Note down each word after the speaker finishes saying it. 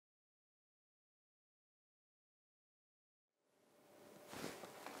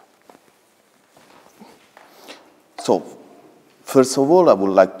So, first of all, I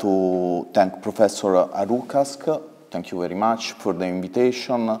would like to thank Professor Arukask. Thank you very much for the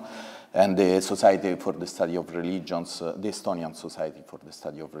invitation, and the Society for the Study of Religions, the Estonian Society for the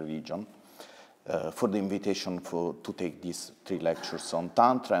Study of Religion, for the invitation to take these 3 lectures on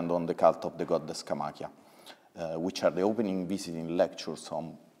Tantra and on the cult of the goddess Kamakhya, which are the opening visiting lectures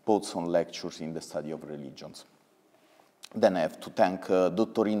on both on lectures in the study of religions. Then I have to thank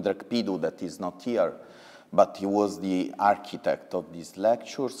Dr. Indrek Pidu, that is not here, but he was the architect of these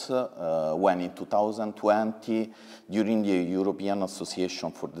lectures when in 2020, during the European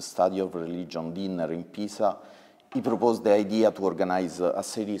Association for the Study of Religion dinner in Pisa, he proposed the idea to organize a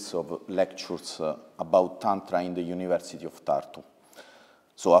series of lectures about Tantra in the University of Tartu.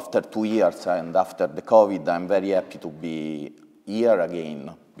 So after 2 years and after the COVID, I'm very happy to be here again,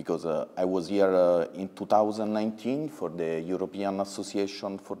 because I was here in 2019 for the European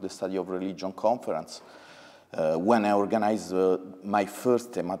Association for the Study of Religion conference, when I organized my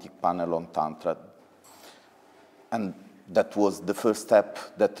first thematic panel on Tantra. And that was the first step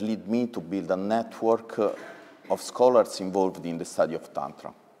that led me to build a network of scholars involved in the study of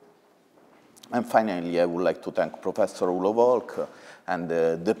Tantra. And finally, I would like to thank Professor Ulo Volk and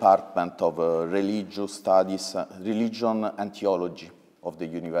the Department of Religious Studies, Religion and Theology of the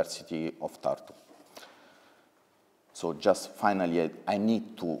University of Tartu. So just finally, I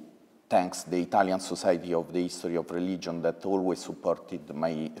need to thank the Italian Society of the History of Religion that always supported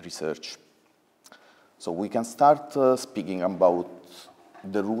my research. So we can start speaking about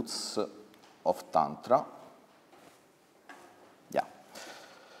the roots of Tantra. Yeah.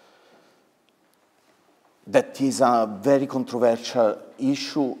 That is a very controversial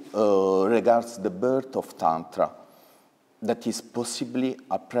issue regards the birth of Tantra. That is possibly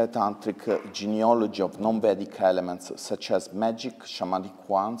a pre-tantric genealogy of non-Vedic elements such as magic, shamanic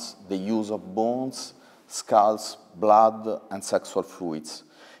wands, the use of bones, skulls, blood, and sexual fluids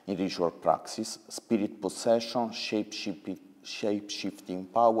in ritual praxis, spirit possession, shape-shifting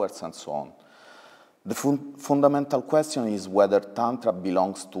powers, and so on. The fundamental question is whether Tantra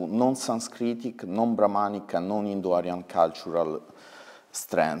belongs to non-Sanskritic, non-Brahmanic, and non-Indo-Aryan cultural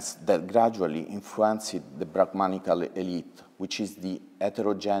strands that gradually influenced the Brahmanical elite, which is the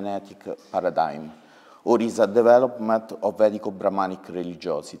heterogenetic paradigm, or is a development of Vedico-Brahmanic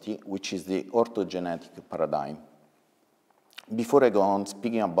religiosity, which is the orthogenetic paradigm. Before I go on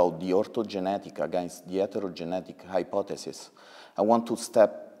speaking about the orthogenetic against the heterogenetic hypothesis, I want to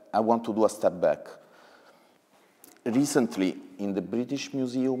do a step back. Recently, in the British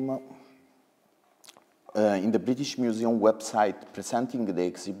Museum website presenting the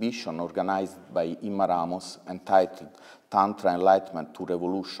exhibition organized by Imma Ramos entitled Tantra Enlightenment to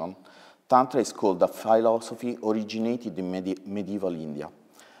Revolution, Tantra is called a philosophy originated in medieval India.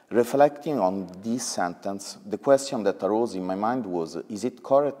 Reflecting on this sentence, the question that arose in my mind was, is it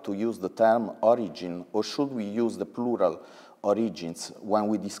correct to use the term origin, or should we use the plural origins when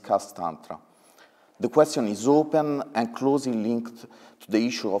we discuss Tantra? The question is open and closely linked to the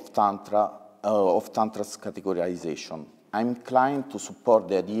issue of Tantra's categorization. I'm inclined to support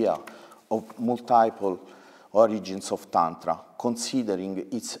the idea of multiple origins of Tantra, considering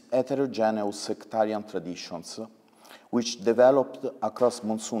its heterogeneous sectarian traditions, which developed across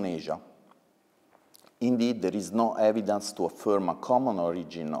Monsoon Asia. Indeed, there is no evidence to affirm a common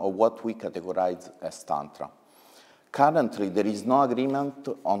origin of what we categorize as Tantra. Currently, there is no agreement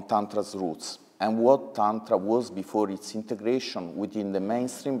on Tantra's roots, and what Tantra was before its integration within the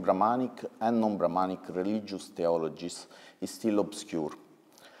mainstream Brahmanic and non-Brahmanic religious theologies is still obscure.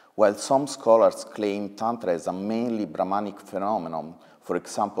 While some scholars claim Tantra as a mainly Brahmanic phenomenon, for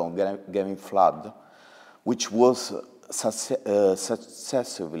example, Gavin Flood, which was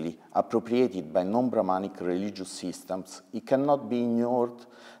successively appropriated by non-Brahmanic religious systems, it cannot be ignored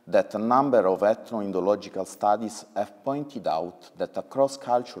that a number of ethno-Indological studies have pointed out that a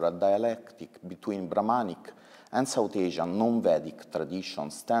cross-cultural dialectic between Brahmanic and South Asian non-Vedic tradition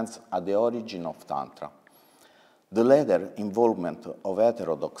stands at the origin of Tantra. The later involvement of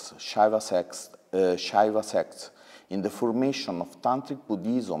heterodox Shaiva sects in the formation of Tantric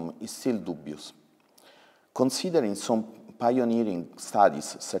Buddhism is still dubious. Considering some pioneering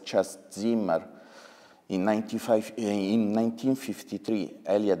studies such as Zimmer in 1953,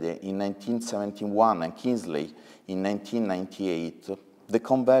 Eliade in 1971, and Kingsley in 1998, the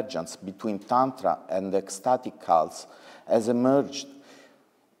convergence between Tantra and the ecstatic cults has emerged.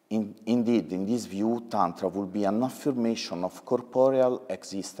 Indeed, in this view, Tantra will be an affirmation of corporeal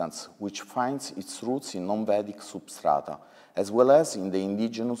existence, which finds its roots in non-Vedic substrata, as well as in the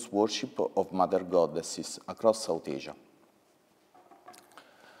indigenous worship of mother goddesses across South Asia.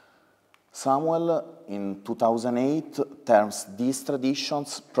 Samuel, in 2008, terms these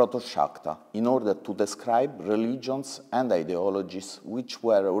traditions proto-Shakta in order to describe religions and ideologies which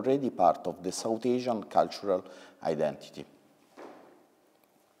were already part of the South Asian cultural identity.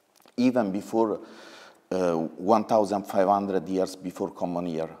 Even before 1,500 years before Common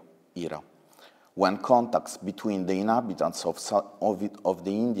Era, when contacts between the inhabitants of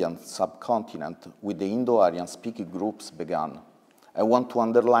the Indian subcontinent with the Indo-Aryan speaking groups began. I want to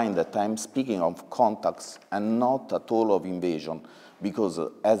underline that I'm speaking of contacts and not at all of invasion, because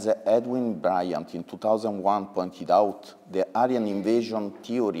as Edwin Bryant in 2001 pointed out, the Aryan invasion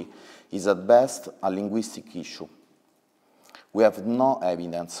theory is at best a linguistic issue. We have no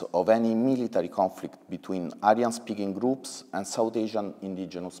evidence of any military conflict between Aryan-speaking groups and South Asian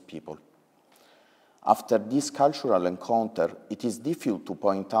indigenous people. After this cultural encounter, it is difficult to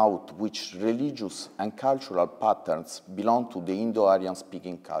point out which religious and cultural patterns belong to the Indo-Aryan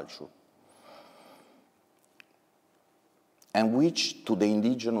speaking culture, and which to the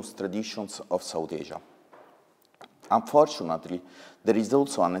indigenous traditions of South Asia. Unfortunately, there is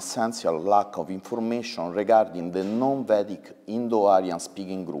also an essential lack of information regarding the non-Vedic Indo-Aryan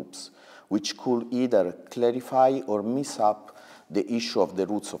speaking groups, which could either clarify or mix up the issue of the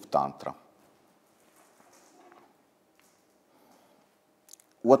roots of Tantra.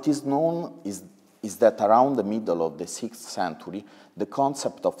 What is known is that around the middle of the 6th century, the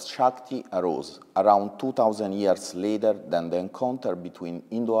concept of Shakti arose, around 2,000 years later than the encounter between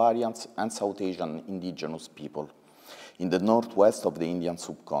Indo-Aryans and South Asian indigenous people in the northwest of the Indian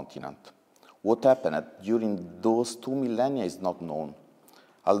subcontinent. What happened during those 2 millennia is not known.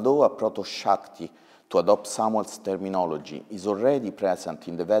 Although a proto-Shakti, to adopt Samuel's terminology, is already present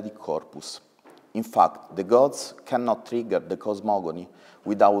in the Vedic corpus, in fact, the gods cannot trigger the cosmogony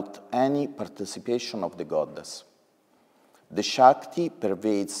without any participation of the goddess. The Shakti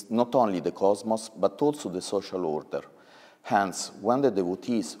pervades not only the cosmos, but also the social order. Hence, when the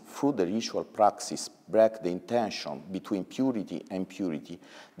devotees, through the ritual praxis, break the intention between purity and impurity,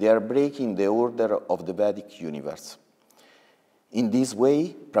 they are breaking the order of the Vedic universe. In this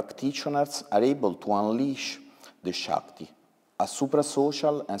way, practitioners are able to unleash the Shakti, a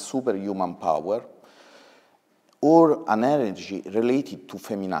suprasocial and superhuman power, or an energy related to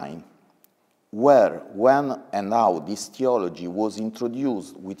feminine, where, when, and how this theology was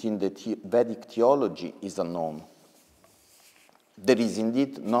introduced within the Vedic theology is unknown. There is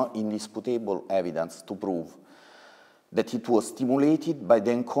indeed no indisputable evidence to prove that it was stimulated by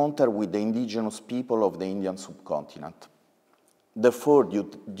the encounter with the indigenous people of the Indian subcontinent. Therefore,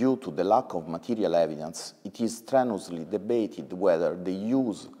 due to the lack of material evidence, it is strenuously debated whether to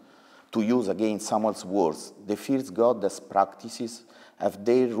use again Samuel's words, the fierce goddess practices have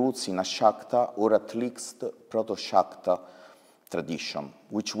their roots in a Shakta or at least proto-Shakta tradition,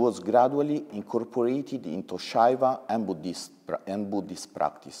 which was gradually incorporated into Shaiva and Buddhist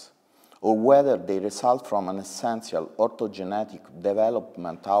practice, or whether they result from an essential orthogenetic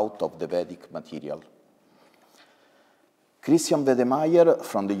development out of the Vedic material. Christian Wedemeyer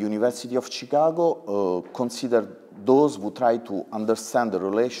from the University of Chicago considered those who try to understand the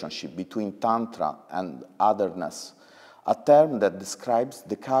relationship between Tantra and otherness, a term that describes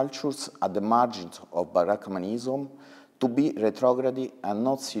the cultures at the margins of Brahmanism, to be retrograde and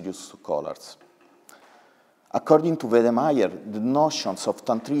not serious scholars. According to Wedemeyer, the notions of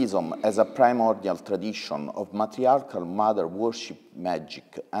Tantrism as a primordial tradition of matriarchal mother worship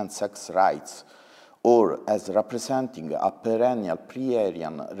magic and sex rites, or as representing a perennial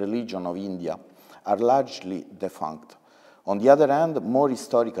pre-Aryan religion of India, are largely defunct. On the other hand, more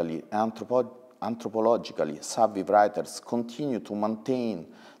historically and anthropologically savvy writers continue to maintain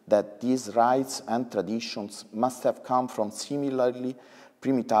that these rites and traditions must have come from similarly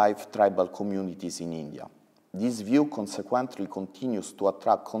primitive tribal communities in India. This view consequently continues to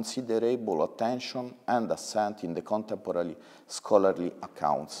attract considerable attention and assent in the contemporary scholarly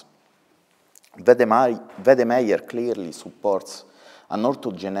accounts. Wedemeyer clearly supports an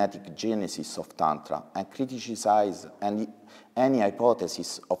orthogenetic genesis of Tantra and criticizes any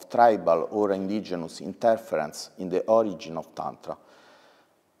hypothesis of tribal or indigenous interference in the origin of Tantra.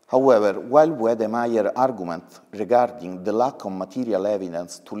 However, while Wedemeyer's argument regarding the lack of material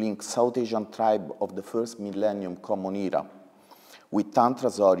evidence to link South Asian tribe of the first millennium Common Era with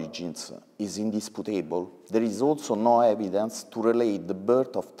Tantra's origins is indisputable, there is also no evidence to relate the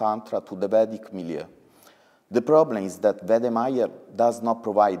birth of Tantra to the Vedic milieu. The problem is that Wedemeyer does not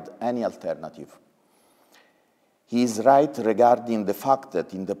provide any alternative. He is right regarding the fact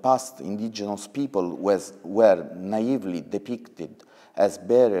that in the past indigenous people were naively depicted as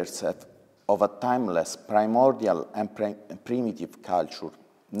bearers of a timeless, primordial and primitive culture,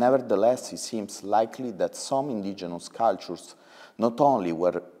 Nevertheless, it seems likely that some indigenous cultures not only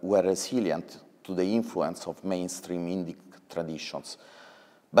were resilient to the influence of mainstream Indic traditions,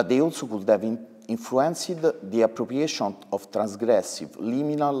 but they also could have influenced the appropriation of transgressive,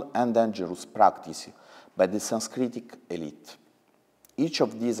 liminal, and dangerous practices by the Sanskritic elite. Each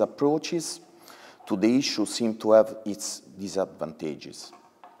of these approaches to the issue seems to have its disadvantages.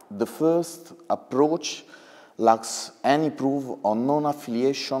 The first approach lacks any proof on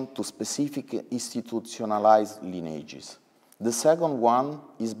non-affiliation to specific institutionalized lineages. The second one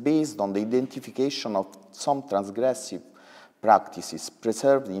is based on the identification of some transgressive practices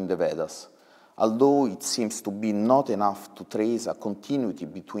preserved in the Vedas, although it seems to be not enough to trace a continuity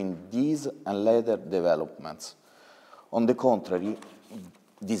between these and later developments. On the contrary,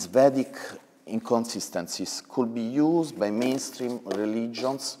 these Vedic inconsistencies could be used by mainstream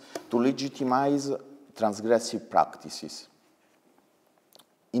religions to legitimize transgressive practices.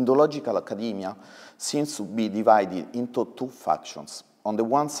 Indological academia seems to be divided into two factions. On the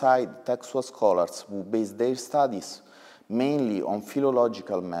one side, textual scholars who base their studies mainly on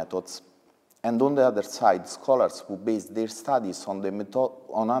philological methods, and on the other side, scholars who base their studies on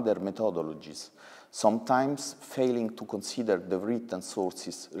other methodologies, sometimes failing to consider the written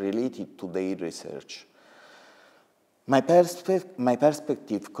sources related to their research. My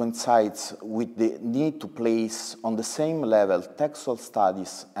perspective coincides with the need to place on the same level textual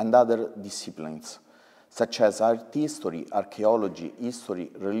studies and other disciplines, such as art history, archaeology,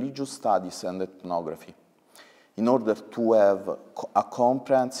 history, religious studies, and ethnography, in order to have a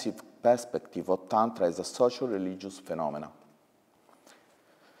comprehensive perspective of Tantra as a social-religious phenomenon.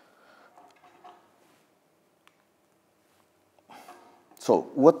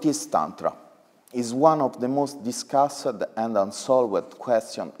 So, what is Tantra? Is one of the most discussed and unsolved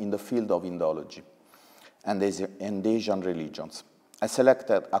questions in the field of Indology and Asian religions. I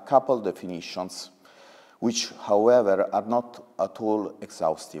selected a couple definitions, which, however, are not at all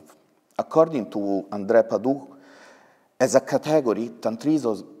exhaustive. According to André Padoux, as a category,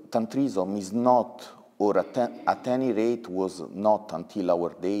 Tantrism is not, or at any rate was not until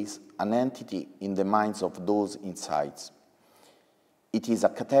our days, an entity in the minds of those inside. It is a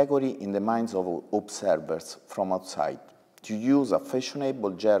category in the minds of observers from outside. To use a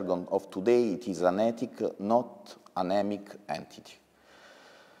fashionable jargon of today, it is an ethic, not anemic entity.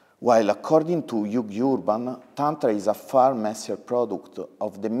 While according to Yugi Urban, Tantra is a far messier product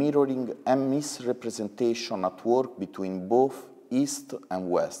of the mirroring and misrepresentation at work between both East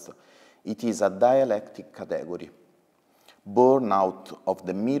and West. It is a dialectic category, born out of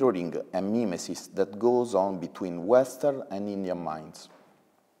the mirroring and mimesis that goes on between Western and Indian minds.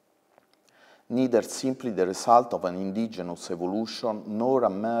 Neither simply the result of an indigenous evolution nor a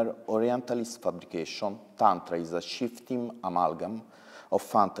mere Orientalist fabrication, Tantra is a shifting amalgam of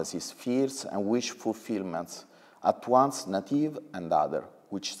fantasies, fears, and wish fulfillments, at once native and other,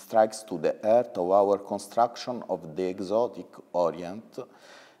 which strikes to the heart of our construction of the exotic Orient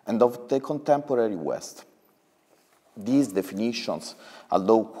and of the contemporary West. These definitions,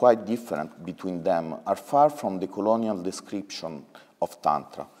 although quite different between them, are far from the colonial description of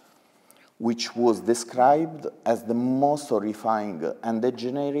Tantra, which was described as the most horrifying and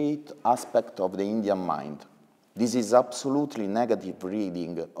degenerate aspect of the Indian mind. This is absolutely negative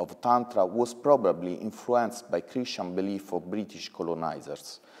reading of Tantra was probably influenced by Christian belief of British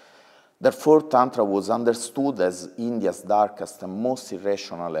colonizers. Therefore, Tantra was understood as India's darkest and most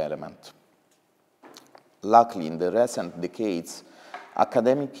irrational element. Luckily, in the recent decades,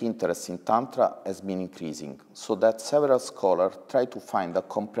 academic interest in Tantra has been increasing, so that several scholars try to find a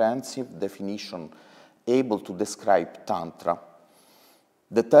comprehensive definition able to describe Tantra.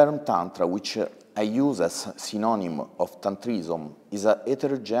 The term Tantra, which I use as synonym of Tantrism, is a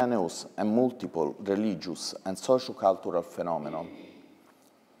heterogeneous and multiple religious and socio-cultural phenomenon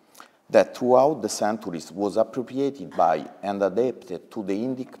that throughout the centuries was appropriated by and adapted to the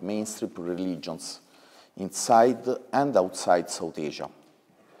Indic mainstream religions inside and outside South Asia.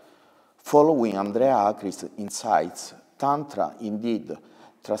 Following Andrea Acri's insights, Tantra indeed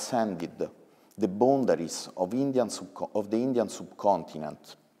transcended the boundaries of the Indian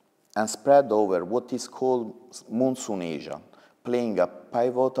subcontinent and spread over what is called Monsoon Asia, playing a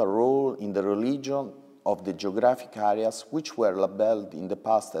pivotal role in the religion of the geographic areas which were labeled in the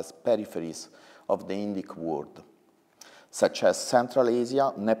past as peripheries of the Indic world, such as Central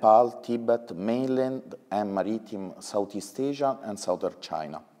Asia, Nepal, Tibet, mainland and maritime Southeast Asia, and southern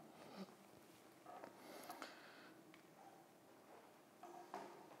China.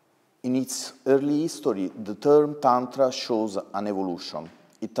 In its early history, the term Tantra shows an evolution.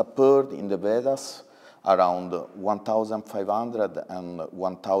 It appeared in the Vedas around 1,500 and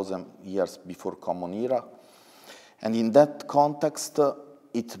 1,000 years before Common Era. And in that context,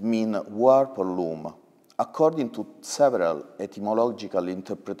 it means warp or loom. According to several etymological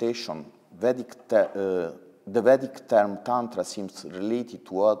interpretations, the Vedic term Tantra seems related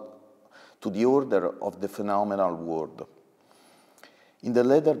to the order of the phenomenal world. In the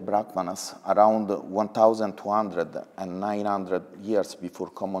later Brahmanas, around 1,200 and 900 years before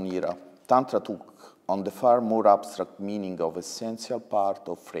Common Era, Tantra took on the far more abstract meaning of essential part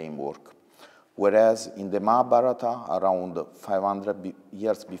of framework, whereas in the Mahabharata, around 500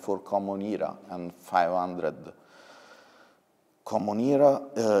 years before Common Era and 500 Common Era,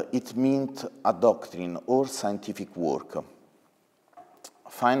 it meant a doctrine or scientific work.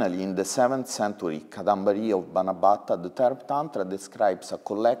 Finally, in the 7th century Kadambari of Banabhatta, the term Tantra describes a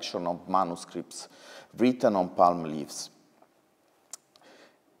collection of manuscripts written on palm leaves.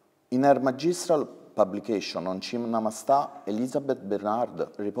 In her magistral publication on Chimnamasta, Elizabeth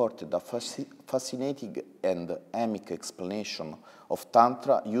Bernard reported a fascinating and emic explanation of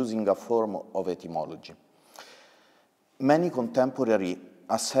Tantra using a form of etymology. Many contemporary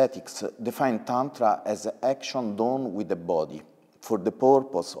ascetics define Tantra as action done with the body for the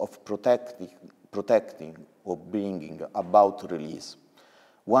purpose of protecting or bringing about release.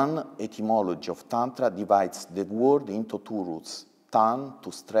 One etymology of Tantra divides the word into two roots: tan,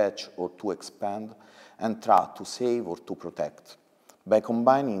 to stretch or to expand, and tra, to save or to protect. By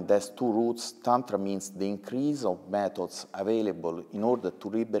combining these two roots, Tantra means the increase of methods available in order to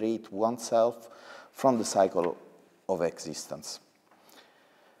liberate oneself from the cycle of existence.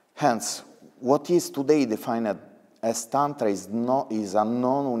 Hence, what is today defined as Tantra is a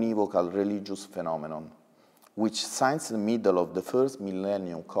non-univocal religious phenomenon, which since the middle of the first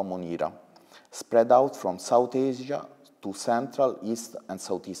millennium Common Era spread out from South Asia to Central, East, and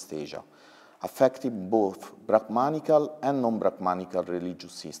Southeast Asia, affecting both Brahmanical and non-Brahmanical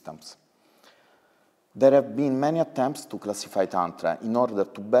religious systems. There have been many attempts to classify Tantra in order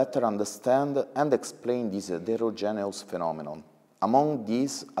to better understand and explain this heterogeneous phenomenon. Among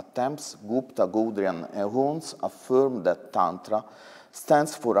these attempts, Gupta, Goudrian, and Holmes affirm that Tantra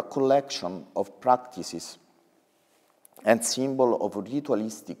stands for a collection of practices and symbol of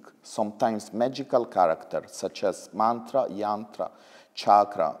ritualistic, sometimes magical character, such as mantra, yantra,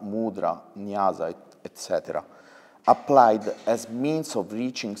 chakra, mudra, nyasa, etc., applied as means of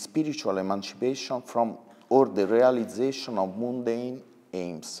reaching spiritual emancipation from or the realization of mundane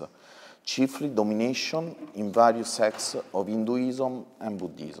aims, chiefly domination in various sects of Hinduism and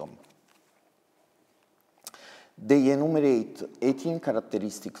Buddhism. They enumerate 18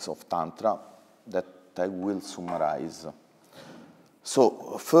 characteristics of Tantra that I will summarize.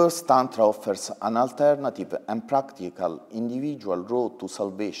 So, first, Tantra offers an alternative and practical individual road to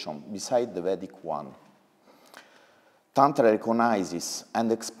salvation beside the Vedic one. Tantra recognizes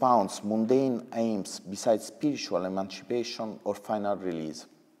and expounds mundane aims besides spiritual emancipation or final release.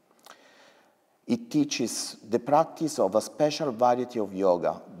 It teaches the practice of a special variety of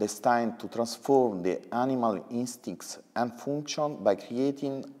yoga destined to transform the animal instincts and function by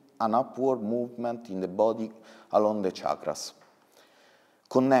creating an upward movement in the body along the chakras.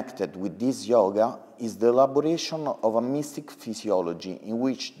 Connected with this yoga is the elaboration of a mystic physiology in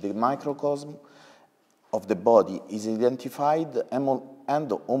which the microcosm of the body is identified and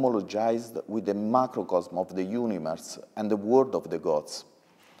homologized with the macrocosm of the universe and the world of the gods.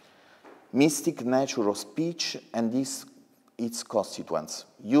 Mystic nature of speech and its constituents,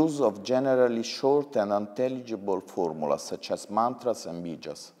 use of generally short and unintelligible formulas such as mantras and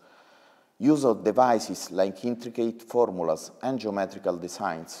bijas, use of devices like intricate formulas and geometrical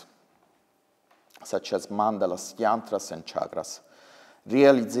designs such as mandalas, yantras, and chakras,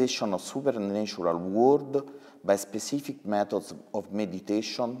 realization of supernatural world by specific methods of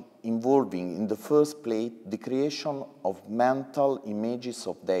meditation involving in the first place the creation of mental images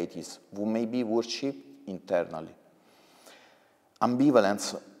of deities who may be worshipped internally.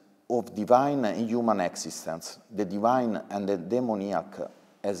 Ambivalence of divine and human existence, the divine and the demoniac,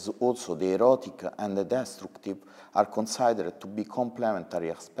 as also the erotic and the destructive, are considered to be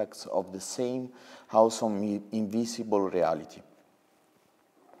complementary aspects of the same awesome invisible reality.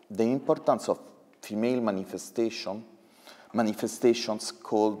 The importance of female manifestations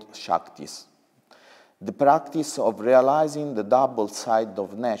called Shaktis. The practice of realizing the double side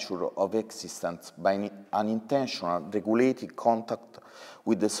of nature of existence by an unintentional, regulated contact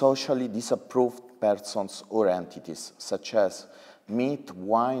with the socially disapproved persons or entities, such as meat,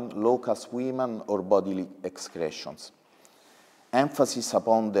 wine, locust women, or bodily excretions. Emphasis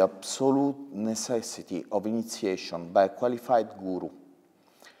upon the absolute necessity of initiation by a qualified guru,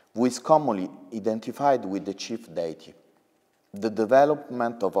 who is commonly identified with the chief deity. The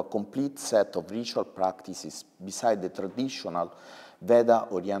development of a complete set of ritual practices beside the traditional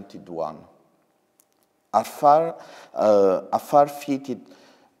Veda-oriented one. A far-fetched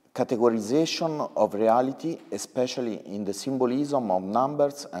categorization of reality, especially in the symbolism of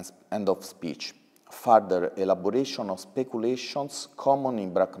numbers and of speech. Further elaboration of speculations common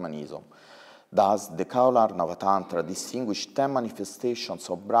in Brahmanism. Thus, the Kaularnava Tantra distinguished 10 manifestations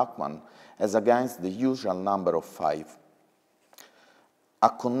of Brahman as against the usual number of 5. A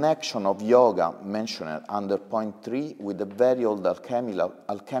connection of yoga mentioned under point 3 with the very old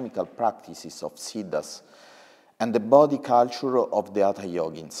alchemical practices of Siddhas and the body culture of the Hatha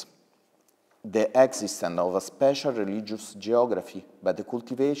yogins. The existence of a special religious geography by the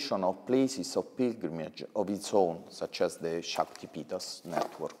cultivation of places of pilgrimage of its own, such as the Shaktipitas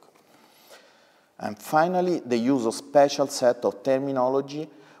network. And finally, the use of special set of terminology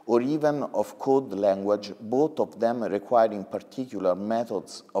or even of code language, both of them requiring particular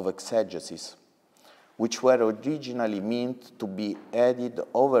methods of exegesis, which were originally meant to be added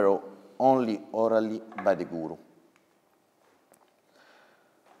over only orally by the guru.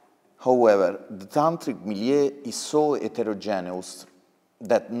 However, the tantric milieu is so heterogeneous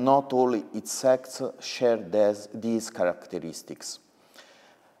that not all its sects share these characteristics.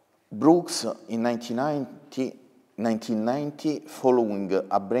 Brooks, in 1990, following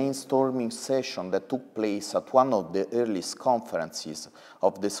a brainstorming session that took place at one of the earliest conferences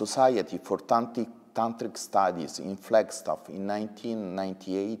of the Society for Tantric Studies in Flagstaff in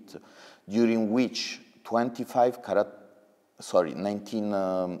 1998, during which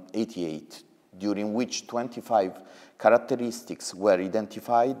 1988, during which 25 characteristics were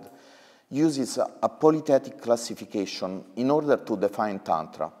identified, uses a polythetic classification in order to define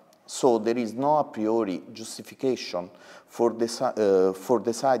Tantra. So there is no a priori justification for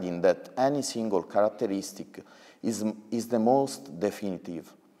deciding that any single characteristic is the most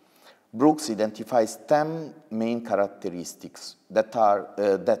definitive. Brooks identifies 10 main characteristics that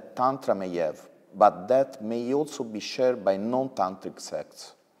Tantra may have, but that may also be shared by non-tantric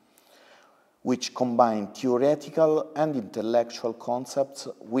sects, which combine theoretical and intellectual concepts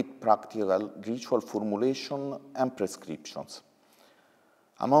with practical ritual formulation and prescriptions.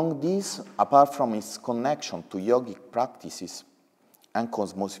 Among these, apart from its connection to yogic practices and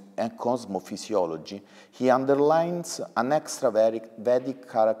cosmophysiology, he underlines an extra-Vedic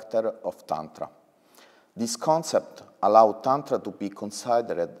character of Tantra. This concept allows Tantra to be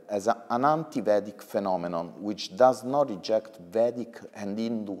considered as an anti-Vedic phenomenon which does not reject Vedic and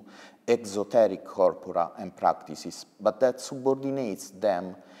Hindu exoteric corpora and practices, but that subordinates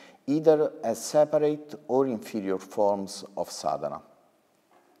them either as separate or inferior forms of sadhana.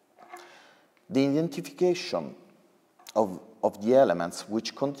 The identification of the elements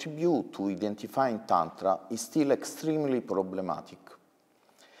which contribute to identifying Tantra is still extremely problematic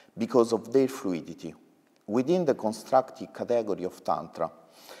because of their fluidity. Within the constructive category of Tantra,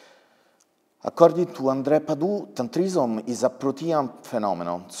 according to André Padu, Tantrism is a protean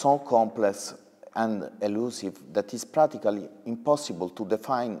phenomenon so complex and elusive that it's practically impossible to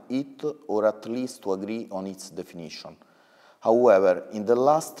define it or at least to agree on its definition. However, in the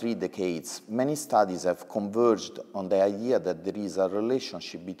last 3 decades, many studies have converged on the idea that there is a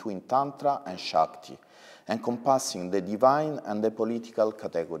relationship between Tantra and Shakti, encompassing the divine and the political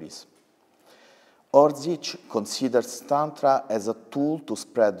categories. Orzic considers Tantra as a tool to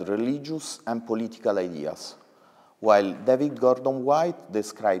spread religious and political ideas, while David Gordon White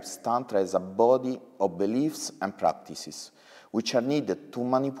describes Tantra as a body of beliefs and practices, which are needed to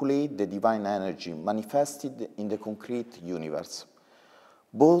manipulate the divine energy manifested in the concrete universe.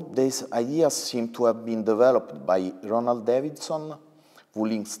 Both these ideas seem to have been developed by Ronald Davidson, who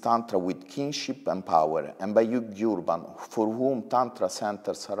links Tantra with kingship and power, and by Hugh Urban, for whom Tantra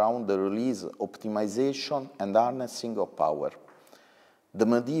centers around the release, optimization, and harnessing of power. The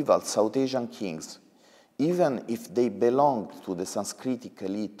medieval South Asian kings, even if they belonged to the Sanskritic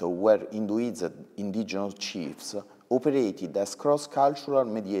élite or were Hinduism indigenous chiefs, operated as cross-cultural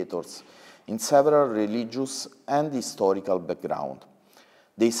mediators in several religious and historical backgrounds.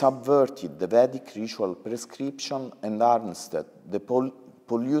 They subverted the Vedic ritual prescription and harnessed the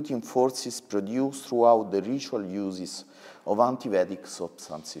polluting forces produced throughout the ritual uses of anti-Vedic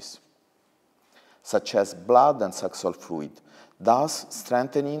substances, such as blood and sexual fluid, thus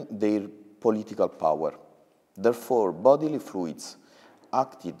strengthening their political power. Therefore, bodily fluids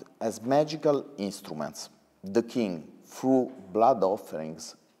acted as magical instruments. The king, through blood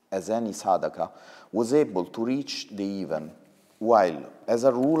offerings, as any sadhaka, was able to reach the heaven, while, as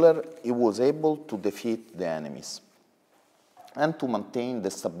a ruler, he was able to defeat the enemies. and to maintain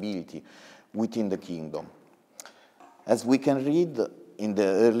the stability within the kingdom. As we can read in the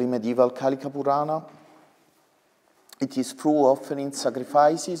early medieval Kalika Purana, it is through offering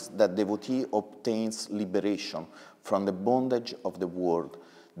sacrifices that devotee obtains liberation from the bondage of the world.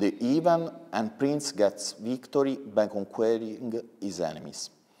 The even and prince gets victory by conquering his enemies.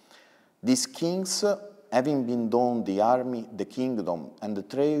 These kings, having been done the army, the kingdom, and the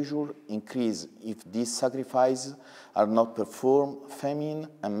treasure, increase if these sacrifices are not performed, famine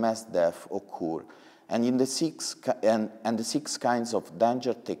and mass death occur, and the six kinds of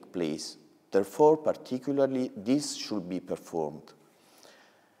danger take place. Therefore, particularly, this should be performed.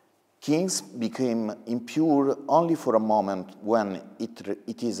 Kings became impure only for a moment when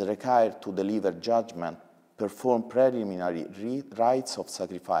it is required to deliver judgment, perform preliminary rites of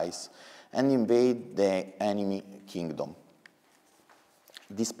sacrifice, and invade the enemy kingdom.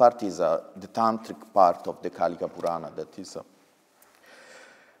 This part is the tantric part of the Kalika Purana, that is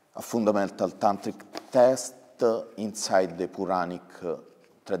a fundamental tantric text inside the Puranic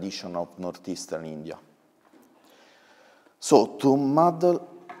tradition of northeastern India. So, to muddle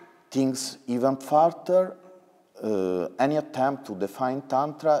things even further, any attempt to define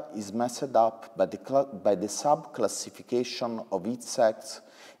Tantra is messed up by the sub-classification of each sect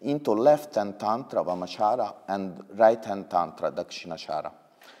into left-hand Tantra, Vamachara, and right-hand Tantra, Dakshinachara.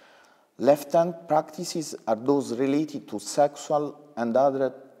 Left-hand practices are those related to sexual and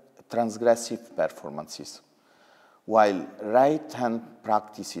other transgressive performances, while right-hand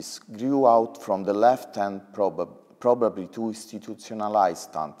practices grew out from the left-hand probably to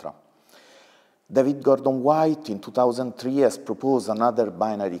institutionalized Tantra. David Gordon White in 2003 has proposed another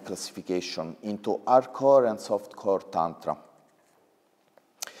binary classification into hardcore and softcore Tantra.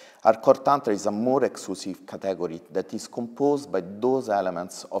 Hardcore Tantra is a more exclusive category that is composed by those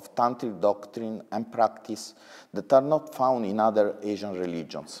elements of Tantric doctrine and practice that are not found in other Asian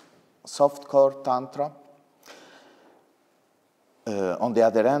religions. Softcore Tantra, on the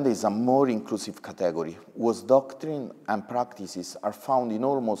other hand, is a more inclusive category, whose doctrine and practices are found in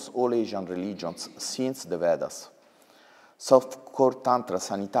almost all Asian religions since the Vedas. Softcore Tantra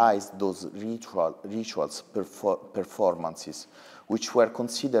sanitized those rituals performances, which were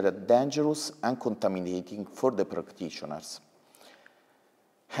considered dangerous and contaminating for the practitioners.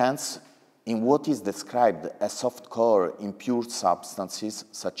 Hence, in what is described as softcore impure substances,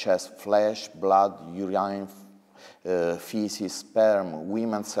 such as flesh, blood, urine, feces, sperm,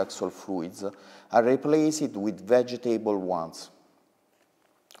 women's sexual fluids, are replaced with vegetable ones.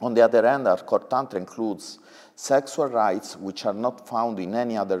 On the other hand, hardcore Tantra includes sexual rites which are not found in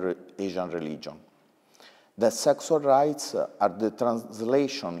any other Asian religion. The sexual rites are the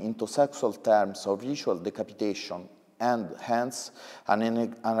translation into sexual terms of ritual decapitation and hence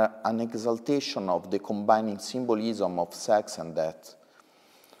an exaltation of the combining symbolism of sex and death.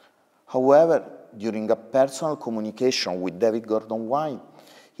 However, during a personal communication with David Gordon White,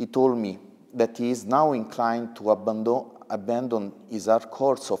 he told me that he is now inclined to abandon his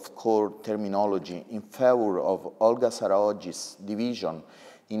hardcore softcore terminology in favor of Olga Saraogi's division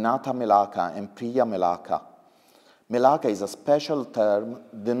in Hatha Melaka and Priya Melaka. Melaka is a special term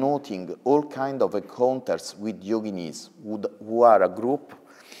denoting all kinds of encounters with yoginis, who are a group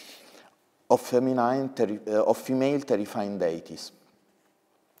of female terrifying deities.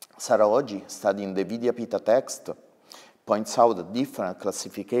 Saraogi, studying the Vidyapita text, points out a different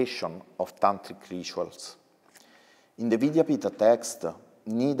classification of tantric rituals. In the Vidyapita text,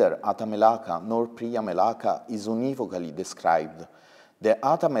 neither Hatha Melaka nor Priya Melaka is univocally described. The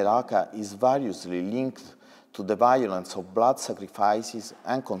Hatha Melaka is variously linked to the violence of blood sacrifices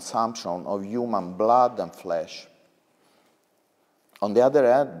and consumption of human blood and flesh. On the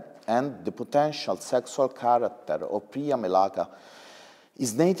other hand, the potential sexual character of Priya Melaka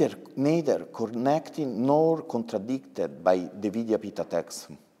is neither connected nor contradicted by the Vidyapita text.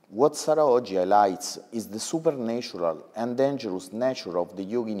 What Saraogi highlights is the supernatural and dangerous nature of the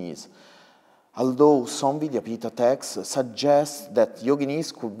yoginis, although some Vidyapita texts suggest that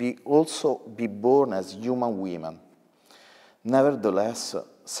yoginis could also be born as human women. Nevertheless,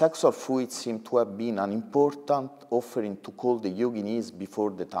 sexual fluids seem to have been an important offering to call the yoginis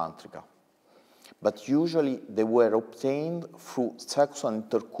before the Tantrika. But usually they were obtained through sexual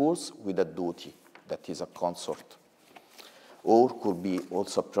intercourse with a duty, that is a consort. Or could be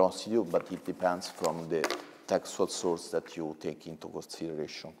also a prostitute, but it depends from the textual source that you take into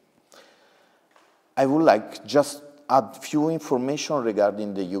consideration. I would like just add few information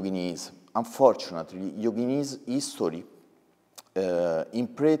regarding the yoginis. Unfortunately, yoginis' history in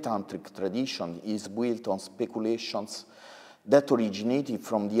pre-tantric tradition is built on speculations that originated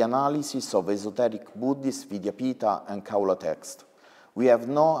from the analysis of esoteric Buddhist Vidyapita and Kaula text. We have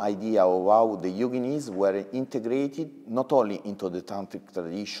no idea of how the yoginis were integrated not only into the tantric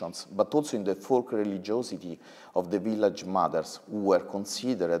traditions, but also in the folk religiosity of the village mothers, who were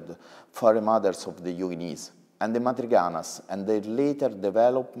considered fairy mothers of the yoginis, and the madriganas, and their later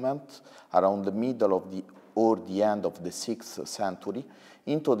development around the middle of or the end of the 6th century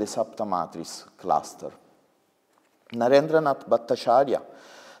into the Saptamatris cluster. Narendranath Bhattacharya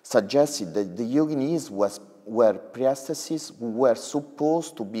suggested that the yoginis were priestesses who were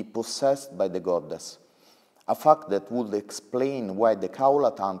supposed to be possessed by the goddess, a fact that would explain why the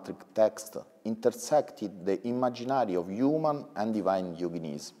Kaula tantric text intersected the imaginary of human and divine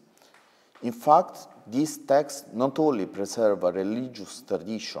yoginis. In fact, these texts not only preserve a religious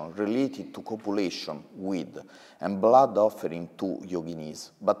tradition related to copulation with and blood offering to yoginis,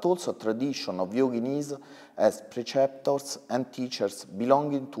 but also a tradition of yoginis as preceptors and teachers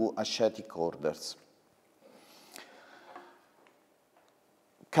belonging to ascetic orders.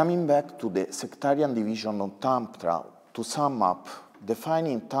 Coming back to the sectarian division of Tantra, to sum up,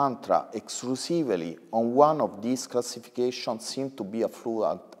 defining Tantra exclusively on one of these classifications seemed to be a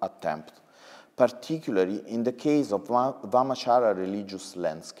flawed attempt, particularly in the case of Vamachara religious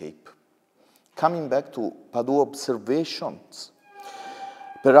landscape. Coming back to Padu's observations,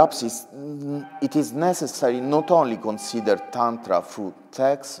 perhaps it is necessary not only consider Tantra through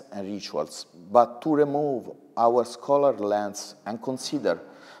texts and rituals, but to remove our scholar lens and consider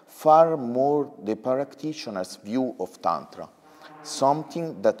far more the practitioner's view of Tantra,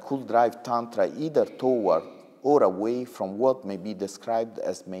 something that could drive Tantra either toward or away from what may be described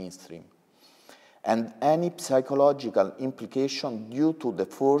as mainstream, and any psychological implication due to the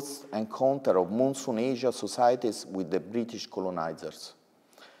first encounter of Monsoon Asia societies with the British colonizers.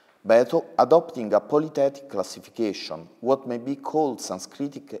 By adopting a polythetic classification, what may be called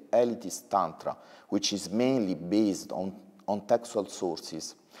Sanskritic elitist Tantra, which is mainly based on textual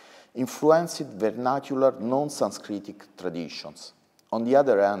sources, influenced vernacular non-Sanskritic traditions. On the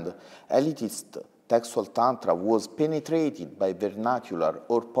other hand, elitist textual Tantra was penetrated by vernacular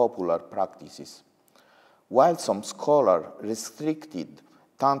or popular practices. While some scholars restricted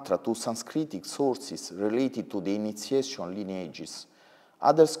Tantra to Sanskritic sources related to the initiation lineages,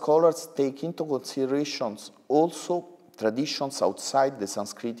 other scholars take into consideration also traditions outside the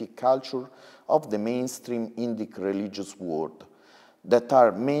Sanskritic culture of the mainstream Indic religious world, that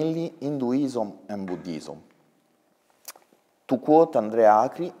are mainly Hinduism and Buddhism. To quote Andrea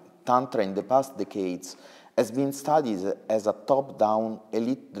Acri, Tantra in the past decades has been studied as a top-down,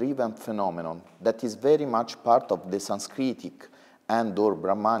 elite-driven phenomenon that is very much part of the Sanskritic and/or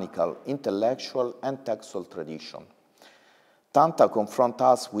Brahmanical intellectual and textual tradition. Tantra confronts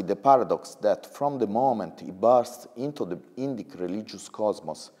us with the paradox that from the moment it burst into the Indic religious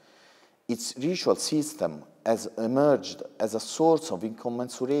cosmos, its ritual system has emerged as a source of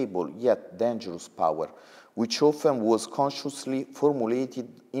incommensurable yet dangerous power, which often was consciously formulated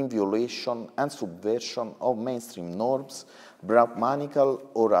in violation and subversion of mainstream norms, Brahmanical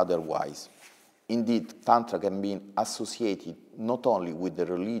or otherwise. Indeed, Tantra can be associated not only with the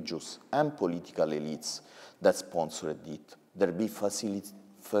religious and political elites that sponsored it, thereby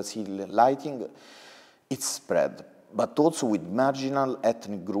facilitating its spread, but also with marginal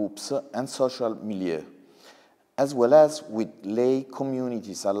ethnic groups and social milieu, as well as with lay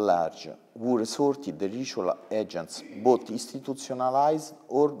communities at large, who resorted the ritual agents, both institutionalized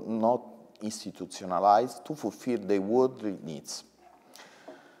or not institutionalized, to fulfill their worldly needs.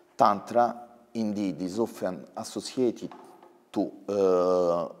 Tantra, indeed, is often associated to,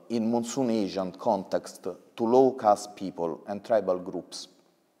 in Monsoon Asian context, to low-caste people and tribal groups,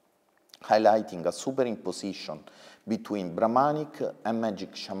 highlighting a superimposition between Brahmanic and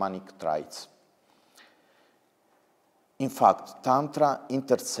magic shamanic traits. In fact, Tantra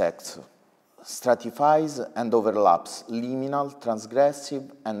intersects, stratifies, and overlaps liminal, transgressive,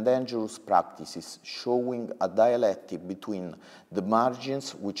 and dangerous practices, showing a dialectic between the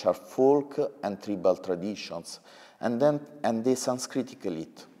margins, which are folk and tribal traditions, and the Sanskritic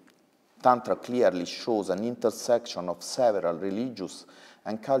elite. Tantra clearly shows an intersection of several religious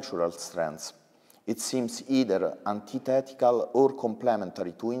and cultural strands. It seems either antithetical or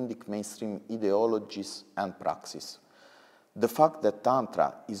complementary to Indic mainstream ideologies and praxis. The fact that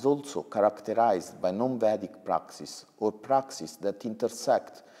Tantra is also characterized by non-Vedic praxis or praxis that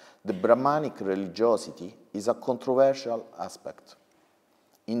intersect the Brahmanic religiosity is a controversial aspect.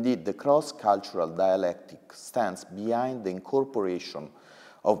 Indeed, the cross-cultural dialectic stands behind the incorporation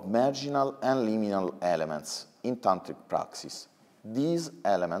of marginal and liminal elements in tantric praxis, These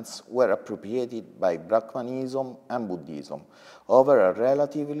elements were appropriated by Brahmanism and Buddhism over a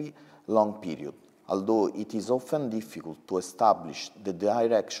relatively long period, although it is often difficult to establish the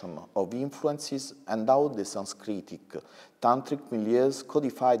direction of influences and how the Sanskritic tantric milieus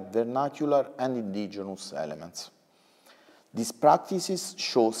codified vernacular and indigenous elements. These practices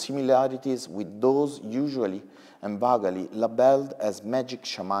show similarities with those usually and vaguely labeled as magic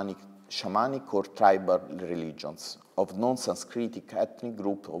shamanic or tribal religions of non-Sanskritic ethnic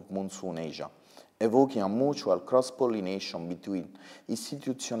groups of Monsoon Asia, evoking a mutual cross-pollination between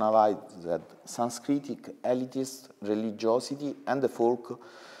institutionalized Sanskritic elitist religiosity and the folk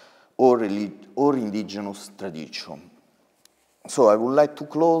or indigenous tradition. So I would like to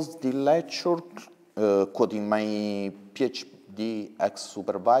close the lecture quoting my PhD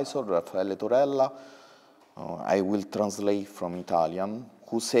ex-supervisor, Raffaele Torella. I will translate from Italian,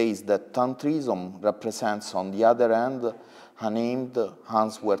 who says that Tantrism represents, on the other hand, an aimed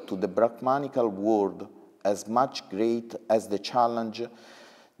answer to the Brahmanical world as much great as the challenge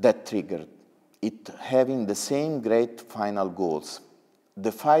that triggered it, having the same great final goals.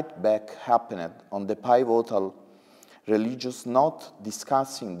 The fight back happened on the pivotal religious note,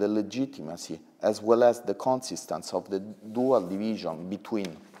 discussing the legitimacy as well as the consistency of the dual division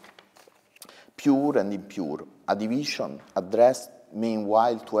between pure and impure, a division addressed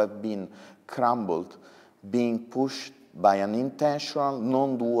meanwhile to have been crumbled, being pushed by an intentional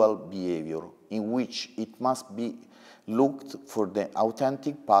non-dual behavior in which it must be looked for the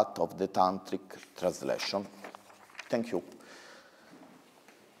authentic path of the tantric translation. Thank you.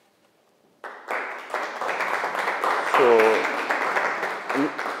 So,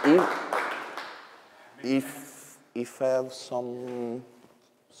 if I have some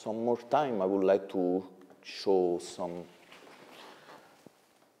more time, I would like to show some.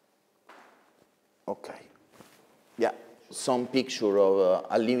 Okay. Yeah, some picture of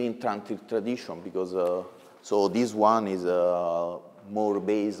a living tantric tradition, because so this one is more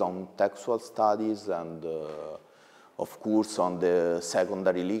based on textual studies and of course on the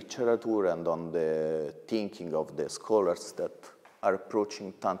secondary literature and on the thinking of the scholars that are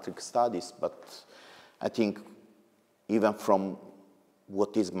approaching tantric studies. But I think even from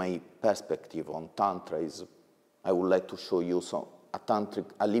what is my perspective on Tantra is, I would like to show you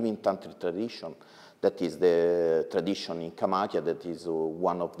a living tantric tradition. That is the tradition in Kamakya, that is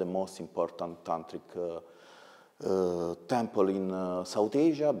one of the most important tantric temple in South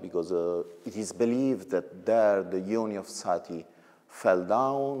Asia, because it is believed that there the yoni of Sati fell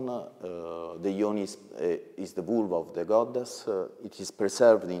down. The yoni is the vulva of the goddess. It is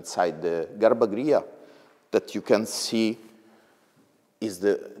preserved inside the Garbhagriha that you can see.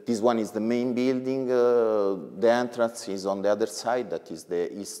 This one is the main building. The entrance is on the other side, that is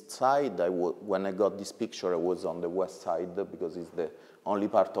the east side. When I got this picture, I was on the west side, because it's the only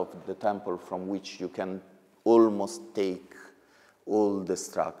part of the temple from which you can almost take all the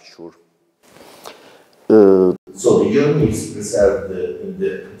structure. So the yoni is preserved in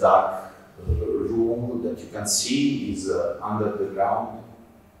the dark room that you can see is under the ground,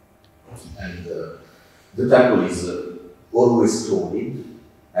 and the temple is always clothed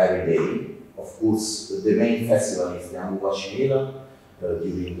every day. Of course, the main festival is the Ambuvaci Mela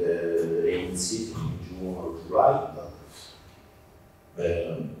during the rainy season in June or July.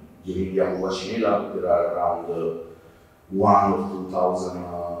 During the Ambuvaci Mela, there are around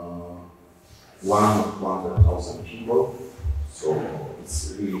 200,000 people. So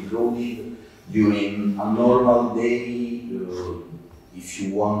it's really crowded. During a normal day, if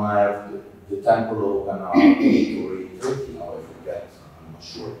you want to have the temple open at 8 or 8:30, now I forget, I'm not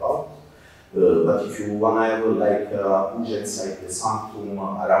sure about. But if you want to have like a puja inside the sanctum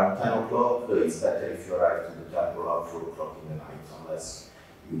around 10 o'clock, it's better if you arrive to the temple at 4 o'clock in the night, unless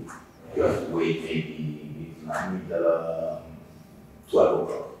you have to wait maybe middle 12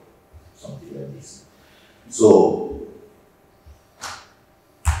 o'clock, something like this. So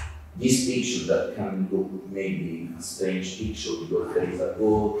this picture that can look maybe a strange picture because there is a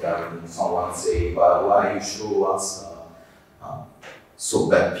goat and someone say, but why you show us so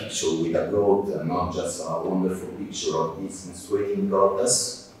bad picture with a goat and not just a wonderful picture of this menstruating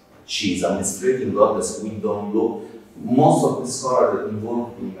goddess? She is a menstruating goddess. We don't look. Most of the scholars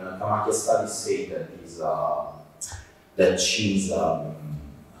involved in Kamakya studies say that she's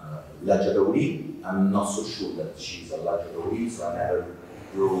Lajagauri. I'm not so sure that she's a Lajagauri, so I never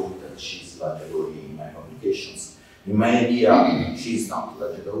wrote that she's Lajagauri in my publications. In my idea, she's not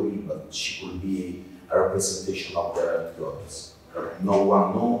Lajagauri, but she could be a representation of the goddess. No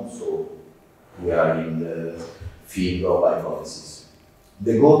one knows, so we are in the field of hypothesis.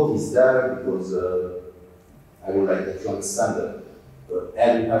 The goat is there because I would like to understand that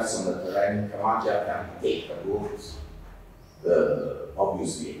every person that arrives in Kamakya can take a goat,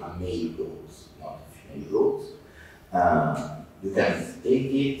 obviously a male goat, not a female goat. You can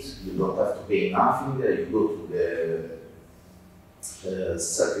take it, you don't have to pay nothing, you go to the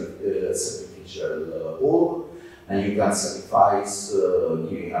sacrificial hall, and you can sacrifice,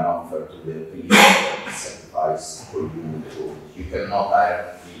 giving an offer to the priest, sacrifice for you the goat. You cannot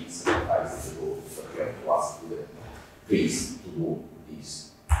directly sacrifice the goat, but you have to ask the priest to do this.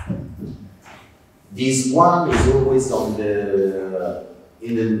 This one is always on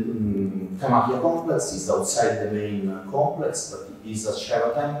in the Kamakya complex, is outside the main complex, but it is a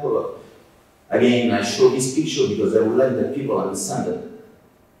Shiva temple. Again, I show this picture because I would like that people understand that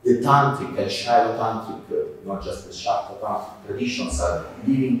the Tantric and Shiva Tantric, not just the Shakta Tantric traditions, are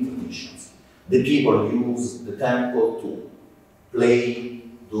living traditions. The people use the temple to play,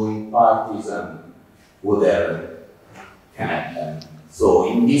 doing parties and whatever can happen. So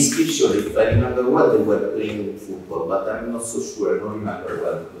in this picture, if I remember well, they were playing football, but I'm not so sure, I don't remember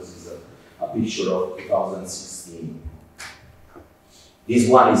well because it's a picture of 2016. This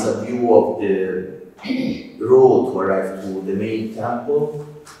one is a view of the road to arrive to the main temple.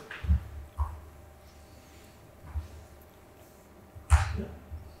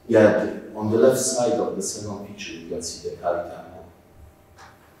 Yeah, on the left side of the second picture, you can see the Kali temple.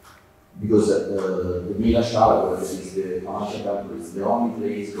 Because the Milashala, where is the Kamakya temple, is the only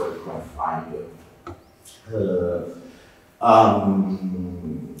place where you can find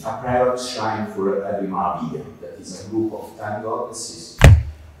a private shrine for every Mahavira. That is a group of 10 goddesses,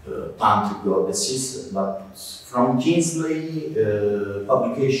 tantric goddesses, but from Kingsley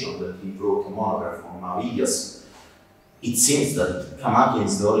publication that he wrote a monograph on Mahaviras, it seems that Kamakya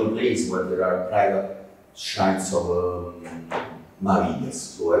is the only place where there are private shrines of Mahaviras.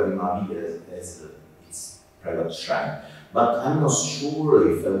 So every Mahavira has its private shrine. But I'm not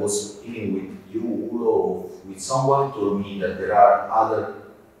sure if I was speaking with you, Ulo, or with someone told me that there are other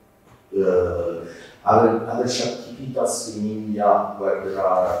Shaktipitas in India where there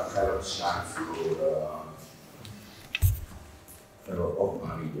are private shrines of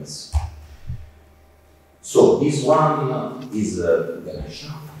Mahaviras. So this one is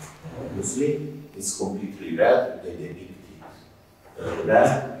Ganesha, obviously. It's completely red. They depict it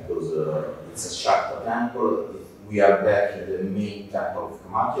red because it's a Shakta temple. We are back in the main temple of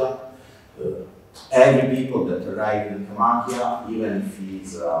Kamakya. Every people that arrive in Kamakya, even if he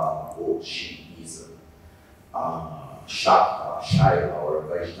is or she is Shakta, Shaiva, or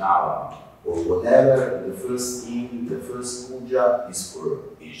Vaishnava, or whatever, the first thing, the first puja is for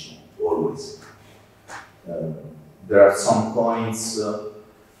Vishnu, always. There are some coins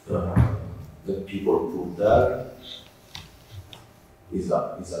that people put there. Is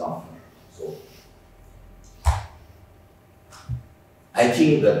an offer. So I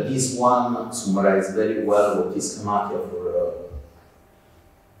think that this one summarizes very well what is Kamakya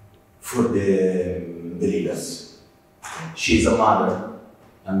for the believers. She is a mother,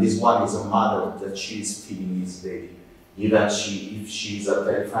 and this one is a mother that she is feeding his baby. Even if she is a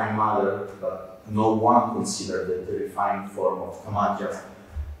terrifying mother, but no one considers the terrifying form of Kamakya.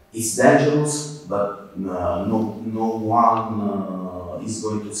 It's dangerous, but no one is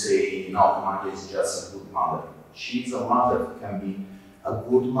going to say, no, Kamakya is just a good mother. She is a mother, can be a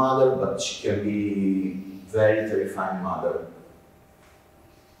good mother, but she can be very terrifying mother.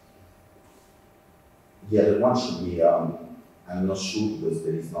 The other one should be, I'm not sure because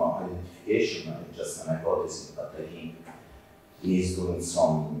there is no identification, it's just an hypothesis, but I think he is doing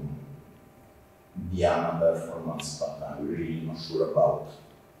some Dhyana performance, but I'm really not sure about.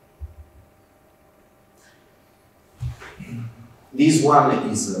 This one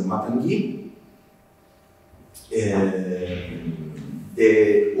is Matangi.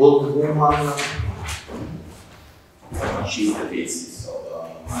 The old woman, she's the basis of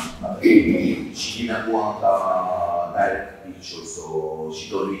Matangi. She didn't want a direct picture, so she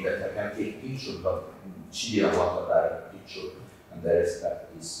told me that I can take picture, but she didn't want a direct picture. And the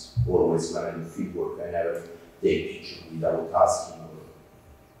respect is always when I do field work, I never take picture without asking.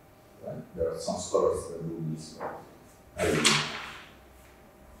 There are some scholars that do this.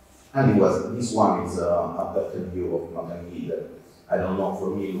 Anyways, this one is a better view of Matangi that I don't know, for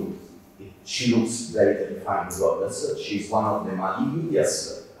me, she looks very terrifying goddess. She's one of the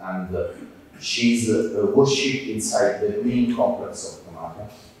Mahaviras, and she's worshipped inside the main complex of Kamakya.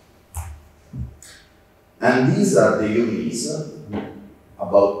 And these are the yogis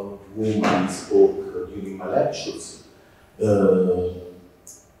about whom I spoke during my lectures.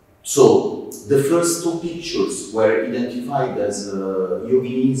 So the first two pictures were identified as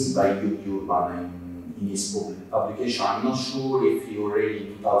yoginis by Yogi Urban in his publication. I'm not sure if he already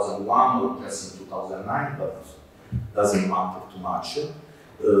in 2001 or just in 2009, but doesn't matter too much.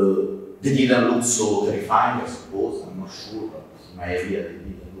 They didn't look so terrifying, I suppose, I'm not sure, but in my idea they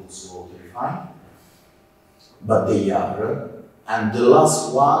didn't look so terrifying. But they are. And the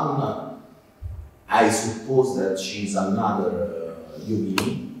last one, I suppose that she's another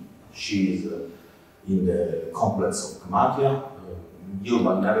yogini. She is in the complex of Kamakya.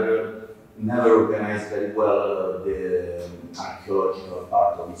 Urban never organized very well the archaeological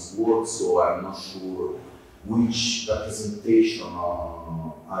part of his work, so I'm not sure which representation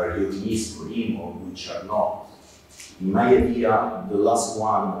are yoginis for him or which are not. In my idea, the last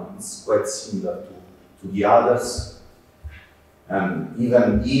one is quite similar to the others, and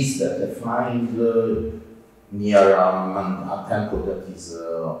even these that I find near a temple that is,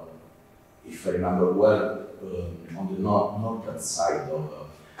 if I remember well, on the northern side of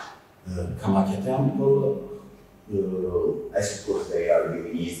Kamakya temple. I suppose they are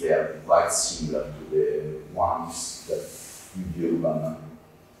yoginis, they are quite similar to the ones that you can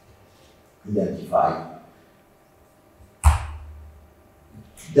identify.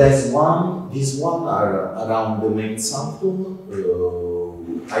 There's one, these one are around the main sanctum.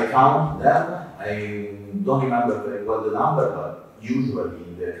 I count them. I don't remember very well the number, but usually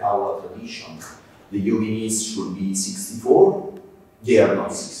in the Kawa tradition, the yoginis should be 64. They are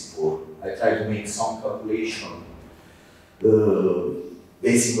not 64. I try to make some calculation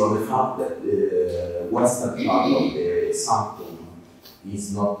based on the fact that the western part of the sanctum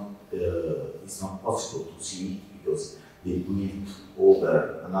is not possible to see because they built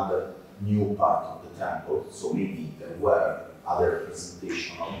over another new part of the temple, so maybe there were other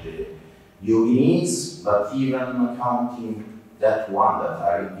representation of the yoginis, but even counting that one that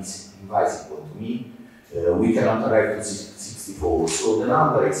are invisible to me, we cannot arrive to 64. So the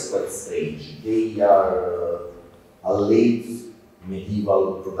number is quite strange. They are a late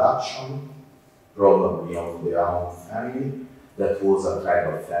medieval production, probably of their own family. That was a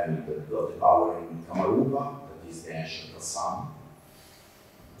tribal family that got the power in Kamarupa, that is the ancient Assam.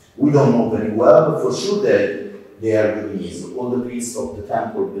 We don't know very well, but for sure they are yoginis. All the priests of the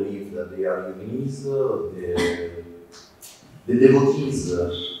temple believe that they are yoginis. The devotees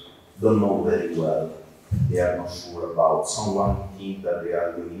don't know very well. They are not sure about. Someone think that they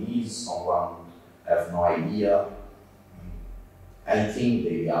are yoginis, someone have no idea. I think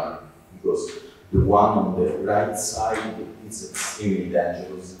they are, because the one on the right side is extremely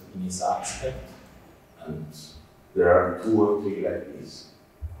dangerous in its aspect, and there are 2 or 3 like this.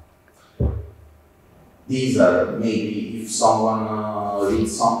 These are maybe, if someone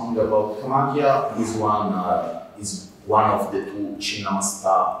reads something about Kamakya, this one is one of the 2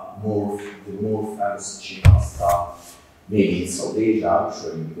 Chinnamasta, the more famous Chinnamasta, maybe in South Asia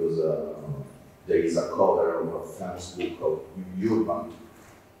actually, because there is a cover of a famous book of Urban,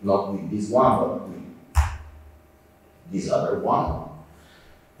 not with this one, but with this other one.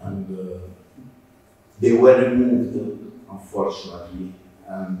 And they were removed, unfortunately,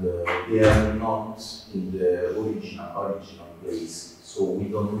 and they are not in the original place. So we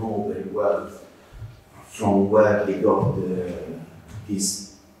don't know very well from where they got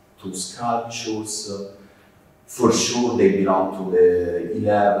these 2 sculptures. For sure they belong to the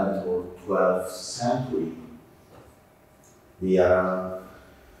 11th or 12th century. They are,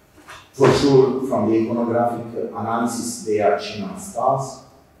 for sure, from the iconographic analysis, they are Chinamastas,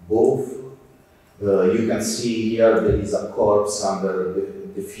 both. You can see here there is a corpse under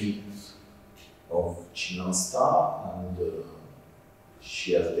the feet of Chinnamasta, and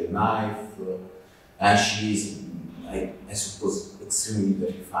she has the knife, and she is, I suppose, extremely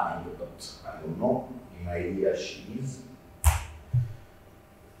terrifying, but I don't know. In my idea, she is.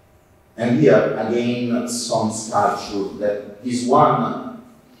 And here again, some sculpture. That this one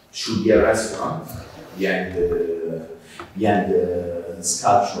should be a restaurant behind the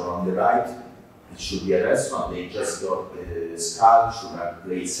sculpture on the right. It should be a restaurant. They just got the sculpture and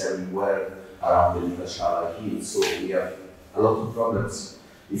placed everywhere around the Nikashala hill. So we have a lot of problems.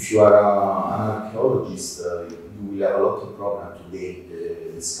 If you are an archaeologist, you will have a lot of problems to date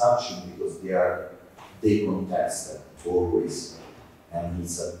the sculpture because they are decontexted always. And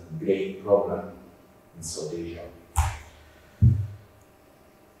it's a great problem in South Asia.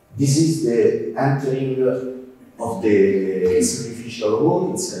 This is the entering of the sacrificial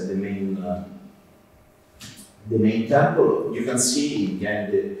hall inside the main temple. You can see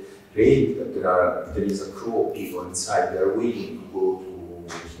behind the grave that there is a crow of people inside. They are waiting to go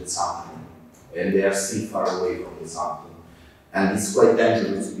to the sanctum, and they are still far away from the sanctum. And it's quite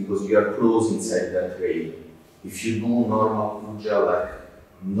dangerous because you are close inside that grave. If you do normal puja, like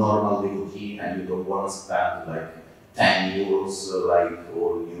normal devotee and you don't want to spend like 10 euros like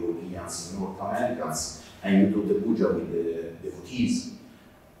all Europeans and North Americans, and you do the puja with the devotees,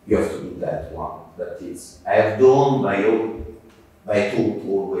 you have to do that one. That is, I have done by thought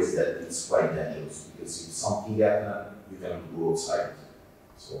always that it's quite dangerous, because if something happens, you cannot go outside.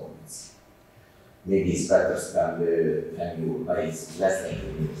 So maybe it's better spend the 10 euros, but it's less than 10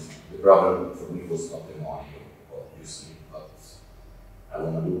 euros. The problem for me was not the money, obviously, but I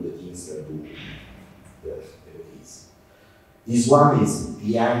want to do the things that do the devotees. This one is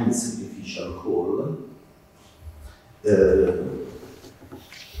behind the sacrificial pole.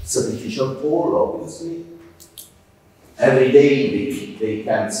 Sacrificial pole, obviously. Every day they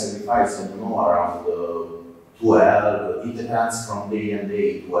can sacrifice, I don't know, around 12, it depends from day and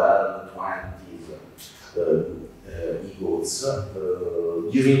day, 12, 20 equals.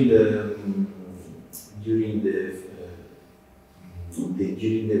 During the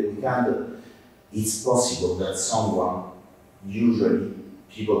weekend, it's possible that someone, usually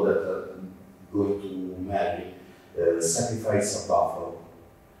people that are going to marry, sacrifice a buffalo.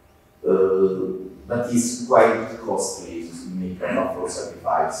 That is quite costly to make a buffalo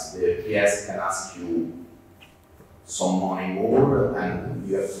sacrifice. The priest can ask you some money more, and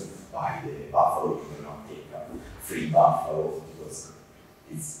you have to buy the buffalo. You cannot take a free buffalo because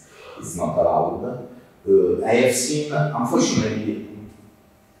it's not allowed. I have seen, unfortunately,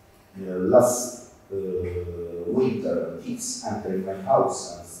 last winter, thieves entered my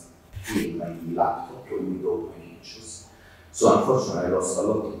house and steal my laptop with all my pictures. So unfortunately, I lost a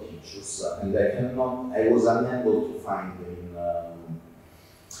lot of pictures, and I was unable to find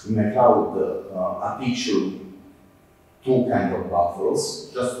in my cloud a picture, two kinds of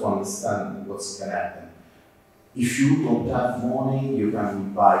buffaloes, just to understand what's going to happen. If you don't have money, you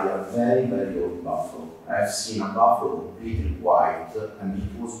can buy a very, very old buffalo. I've seen a buffalo completely white, and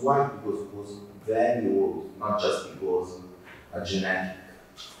it was white because it was very old, not just because a genetic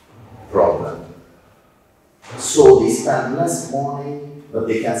problem. So they spend less money, but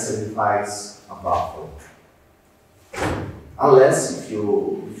they can sacrifice a buffalo. Unless if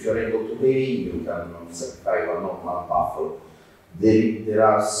you're able to pay, you can sacrifice a normal buffalo. There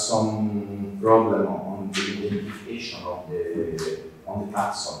are some problem on the identification of on the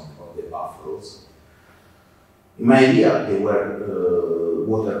taxon of the buffaloes. In my area, they were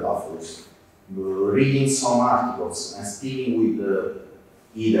water buffaloes. Reading some articles and speaking with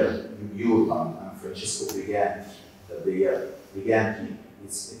either Urban and Francesco Briganti, that Briganti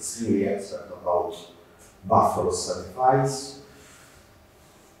is extremely expert about buffalo sacrifice.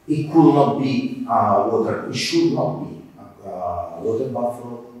 It could not be it should not be a water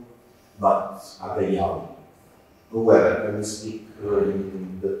buffalo, but a gayal. However, I will speak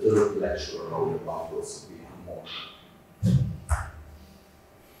in the third lecture about the buffaloes a bit more.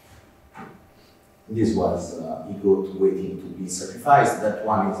 This was a goat waiting to be sacrificed. That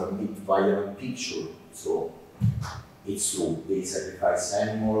one is a bit violent picture, so it's true. They sacrifice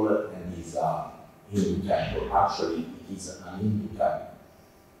animal and it's a Hindu temple. Actually, it is an Hindu temple.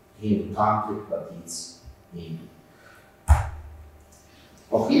 Hindu tantric, but it's Hindu.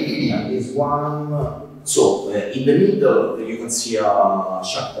 Okay, is one. So in the middle, you can see a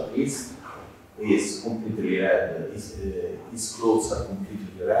Shakta priest. He is completely red. His clothes are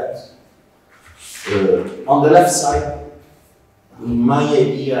completely red. On the left side, in my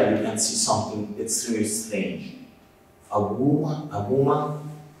idea, you can see something extremely strange. A woman,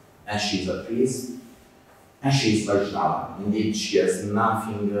 and she's a priest, and she's Vaishnava. Indeed, she has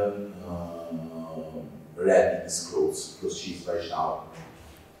nothing red in his clothes because she's Vaishnava.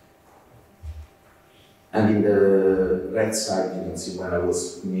 And in the right side, you can see when I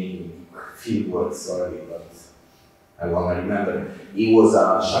was making field work, sorry, but I want to remember. He was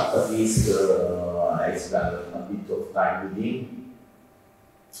a Shakta priest. I spent a bit of time with him,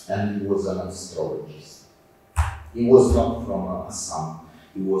 and he was an astrologist. He was not from Assam,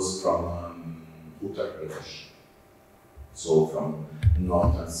 he was from Uttar Pradesh, so from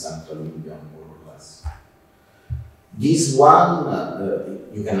north and central India, more or less. This one,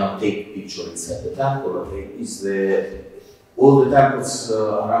 you cannot take picture inside the temple. All the temples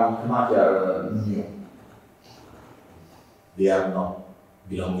around Himachal are new. They are not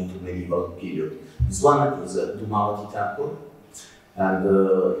belonging to medieval period. This one is a Dhumavati temple, and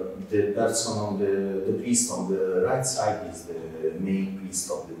the person the priest on the right side is the main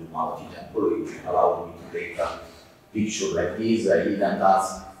priest of the Dhumavati temple. He allowed me to take a picture like this. I didn't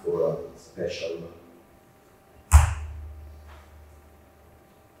ask for a special.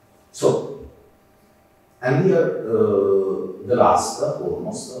 So, and here the last,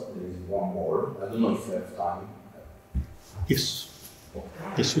 almost, there is one more. I don't know if you have time. Yes.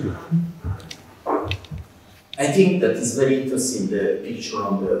 Yes, you do. I think that is very interesting, the picture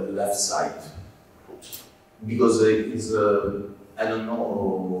on the left side, because it is, I don't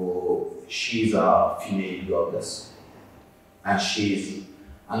know, she's a female goddess, and she's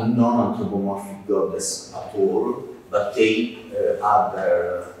a non-anthropomorphic goddess at all, but they add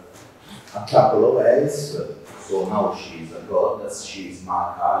a couple of L's, so now she's a goddess, she's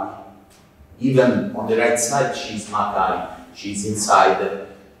Mahakali. Even on the right side, she's Mahakali, she's inside.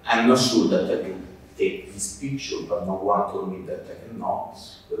 I'm not sure that I can take this picture, but no one told me that I cannot.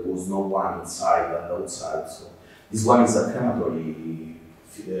 There was no one inside and outside, so this one is a crematory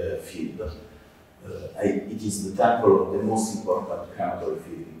field. It is the temple, the most important crematory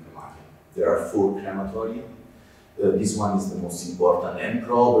field in Kamakya. There are 4 crematoria. This one is the most important, and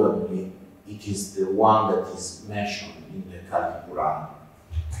probably it is the one that is mentioned in the Kali Purana.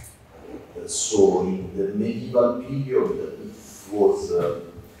 So in the medieval period, it was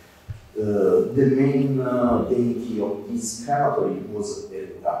the main deity of this crematory was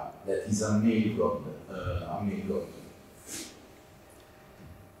élite, that is a male god.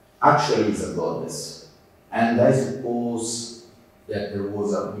 Actually, it's a goddess, and I suppose that there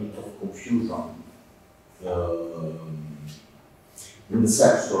was a bit of confusion in the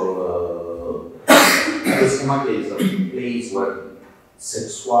sexual, because Kamakya is a place where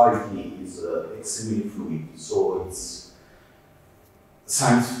sexuality is extremely fluid, so it's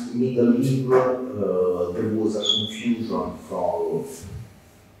since Middle Age, there was a confusion from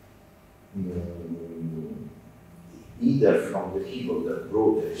either from the people that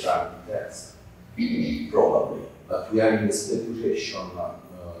wrote the Chinese text, probably, but we are in the speculation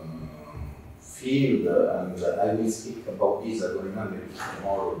field, and I will speak about this, I don't remember it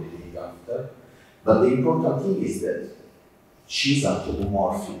tomorrow or the day after. But the important thing is that she's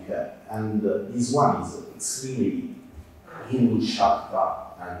anthropomorphic, and this one is extremely Hindu Shakta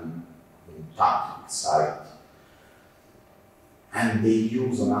and Tantric side. And they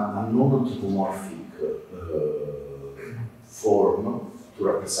use a non-anthropomorphic form to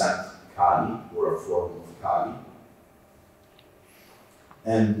represent Kali, or a form of Kali.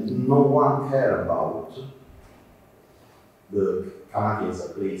 And no one cares about the Kamakya is a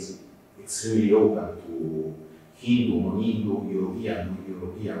place extremely open to Hindu, non-Hindu, European,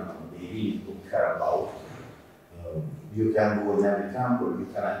 non-European. They really don't care about. You can go in every temple, you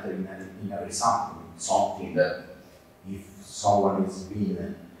can enter in every something that if someone is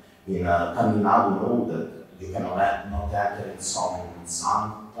been in Tamil Nadu, know that you cannot enter in some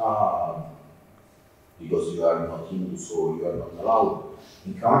Santa because you are not Hindu, so you are not allowed.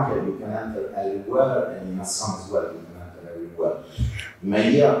 In Kamakya, you can enter everywhere, and in Assam as well, you can enter everywhere. In my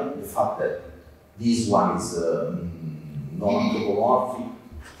idea, the fact that this one is non-anthropomorphic,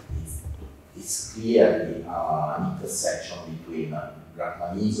 it's clearly an intersection between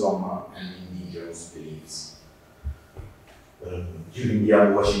Brahmanism and indigenous beliefs. During the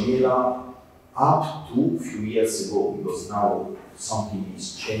Ambuashimela, up to a few years ago, because now something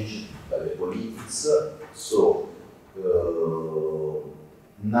is changed by the politics, so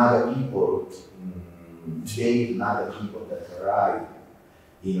Naga people, Naga people that arrived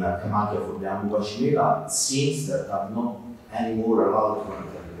in Kamakya for the Ambuashimela, since that are not anymore allowed to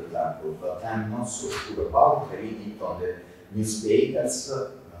enter the temple, but I'm not so sure about. I read it on the newspapers,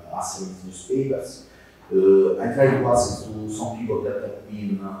 Assamese newspapers. I tried to ask to some people that have been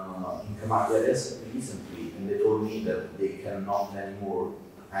in Kamakya recently, and they told me that they cannot anymore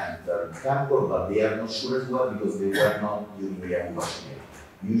enter the temple, but they are not sure as well because they were not during the Ambuashimela.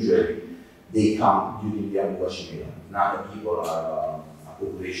 Usually, they come during the Ambuashimela. Now the people are a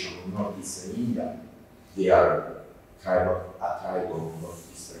population of northeastern India. They are a tribe of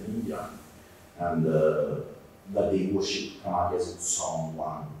northeastern India, and but they worship Kamakya as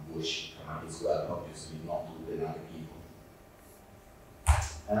someone worship Kamakya as well, obviously not to the Naga people.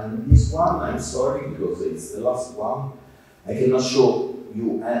 And this one, I'm sorry because it's the last one. I cannot show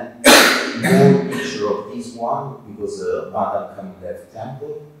you a more picture of this one because Badal Kamdev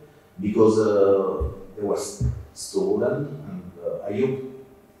temple, because they were stolen, and I hope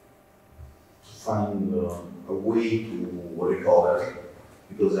to find a way to recover,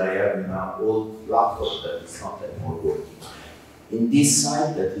 because I have an old laptop that is not anymore working. In this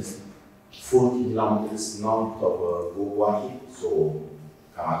site that is 40 kilometers north of Guwahati, so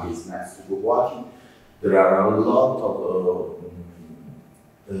Kamakya is next to Guwahati, there are a lot of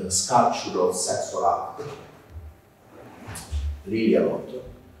sculpture of sexual act, really a lot,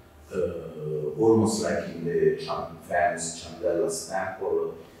 almost like in the famous Chandelas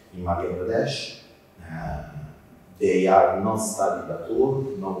temple in Madhya Pradesh. They are not studied at all,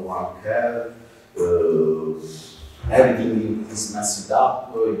 no one cares. everything is messed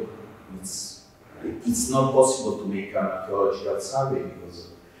up. It's not possible to make an archaeological survey because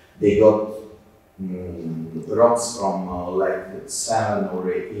they got rocks from like 7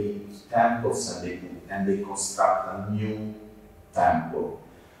 or 8 temples, and they construct a new temple,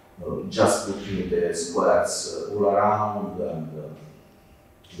 just putting the squares all around, and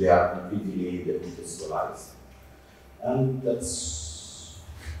they are completely decontextualized. And that's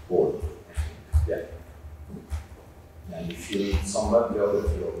all, I think. Yeah. And if you need some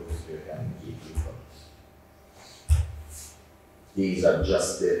bibliography, obviously you can keep it. These are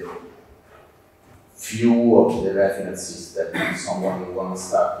just the few of the references that if someone who wants to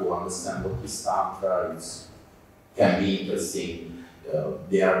start to understand what is Tantra can be interesting.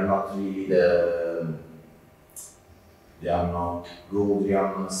 They are not really they are not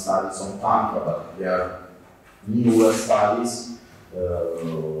Gurdjieff studies on Tantra, but they are newer studies.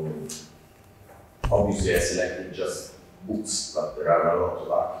 Obviously I selected just books, but there are a lot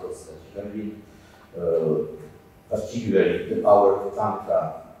of articles that you can read. Particularly the power of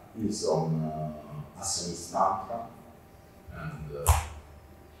Tantra is on Assamese Tantra,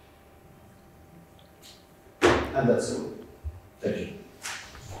 and that's all. Thank you.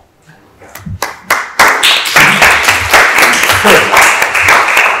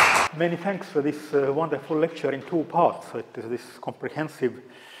 Many thanks for this wonderful lecture in 2 parts. It is this comprehensive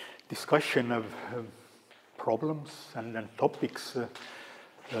discussion of problems and topics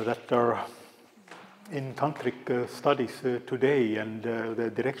that are in tantric studies today, and the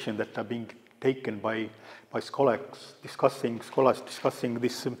direction that are being taken by scholars discussing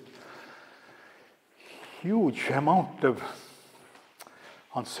this huge amount of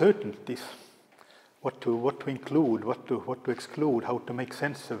uncertainties, what to include, what to exclude, how to make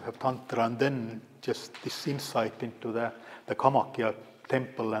sense of Tantra, and then just this insight into the Kamakya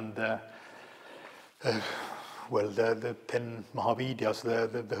temple and the 10 Mahavidyas,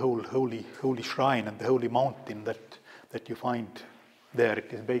 the whole holy shrine and the holy mountain that you find there.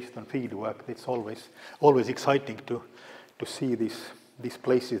 It is based on fieldwork. It's always exciting to see these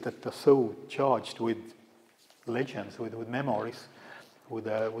places that are so charged with legends, with memories, with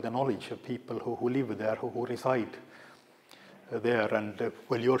the knowledge of people who live there, who reside there. And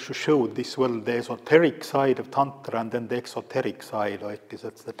you also showed this, the esoteric side of Tantra and then the exoteric side.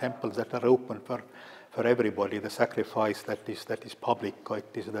 It's the temples that are open for everybody, the sacrifice that is public.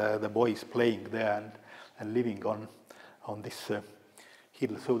 It is the boys playing there and living on this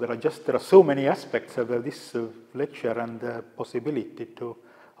hill. So there are so many aspects of this lecture, and the possibility to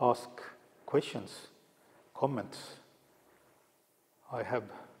ask questions, comments. I have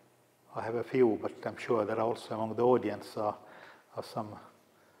a few, but I'm sure there are also among the audience are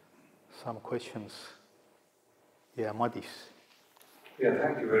some questions. Yeah, Madis. Yeah,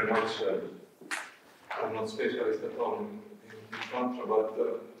 thank you very much. I'm not specialist at all in Tantra, but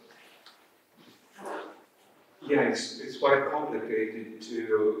yeah, it's quite complicated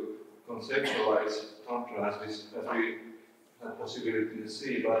to conceptualize Tantra as we have possibility to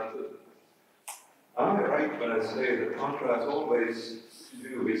see. But am I right when I say that Tantra has always to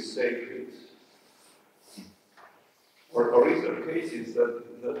do with sacred? Or is there cases that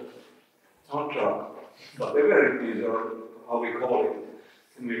Tantra, whatever it is, or how we call it,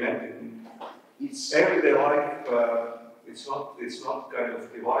 can be met in its everyday life? It's not kind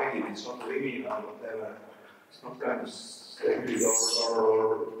of divided, it's not linear or whatever. It's not kind of sacred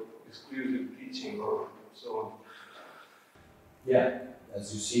or exclusive teaching or so on. Yeah,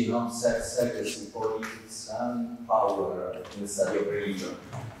 as you see, non-secrecy, politics, and power in the study of religion.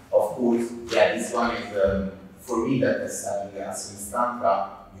 Of course, yeah, this one is, for me, that studying Assamese Tantra,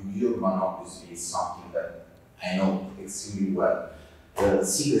 Yurman obviously is something that I know extremely well.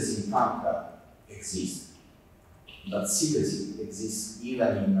 Secrecy in Tantra exists, but secrecy exists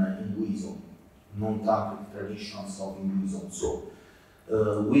even in Hinduism, non-tantric traditions of Hinduism. So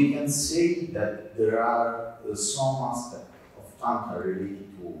we can say that there are some aspects of Tantra related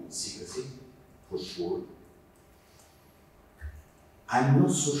to secrecy, for sure. I'm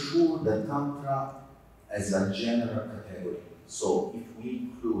not so sure that Tantra as a general category. So if we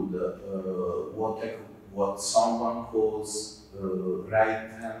include what someone calls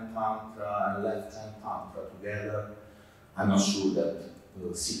right-hand Tantra and left-hand Tantra together, I'm not sure that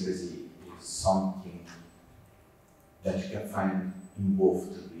secrecy is something that you can find in both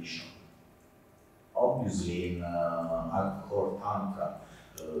traditions. Obviously, in hardcore Tantra,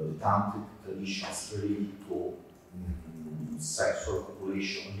 the Tantric traditions related to sexual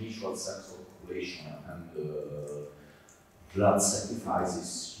copulation, ritual sexual copulation, and blood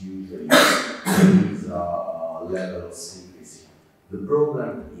sacrifices usually is a level of secrecy. The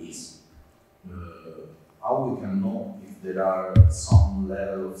problem is how we can know if there are some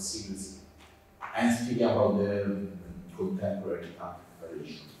level of secrecy? I'm speaking about the contemporary tantric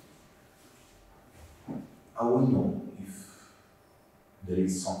tradition. How we know if there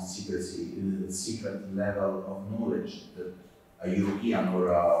is some secrecy, secret level of knowledge that a European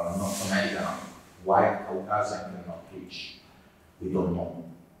or a North American, white Caucasian cannot reach? We don't know.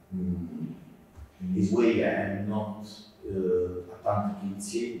 In this way, I am not a tantric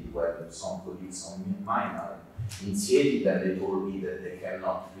initiated, where some colleagues on mine are initiated, and they told me that they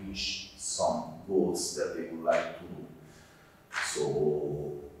cannot reach some goals that they would like to do.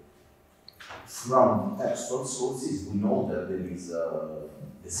 So, from textual sources, we know that there is the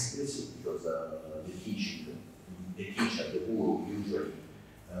secrecy, because the teacher, the guru, usually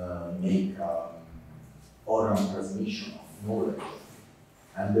make oral transmission of knowledge,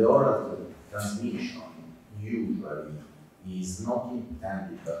 and the oral transmission usually is not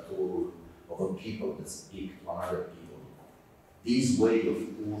intended at all of people that speak to another people. This way, of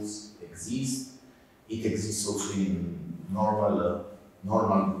course, exists. It exists also in normal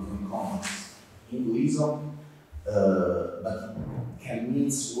commons Hinduism, but it can mean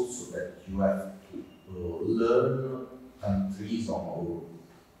also that you have to learn Tantrism, or,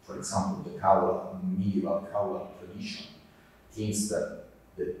 for example, the Kaula, medieval Kaula tradition, thinks that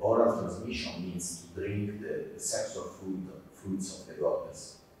the oral transmission means to drink the sexual fruits of the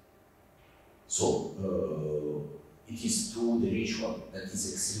goddess. So, it is through the ritual that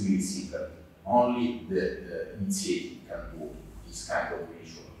is extremely secret. Only the initiated can do this kind of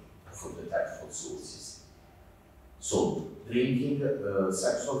ritual for the textual sources. So, drinking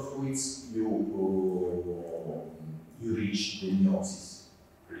sexual fruits, you reach the gnosis,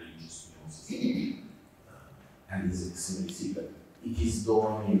 religious gnosis, and it's extremely secret. It is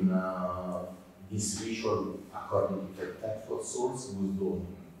done in this ritual, according to the textual source, was done in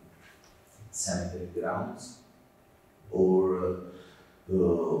cemetery grounds or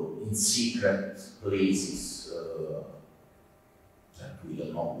in secret places that we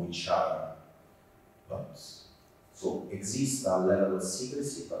don't know which are. But so exists a level of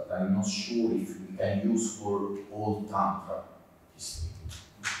secrecy, but I'm not sure if we can use for all Tantra this thing.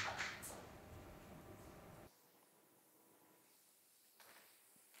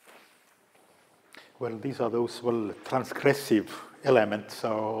 Well, these are those transgressive elements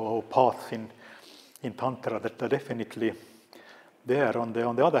or paths in Tantra that are definitely there. On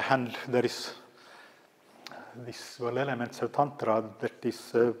the other hand, there is these elements of Tantra that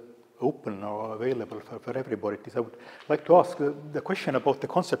is open or available for everybody. I would like to ask the question about the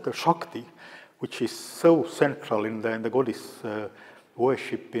concept of Shakti, which is so central in the goddess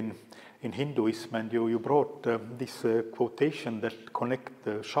worship in Hinduism, and you brought this quotation that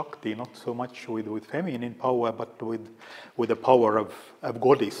connect Shakti not so much with feminine power, but with the power of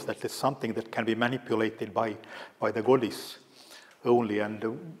goddess, that is something that can be manipulated by the goddess only. And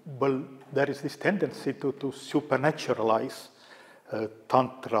well, there is this tendency to supernaturalize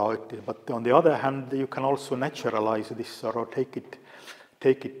Tantra, but on the other hand, you can also naturalize this or take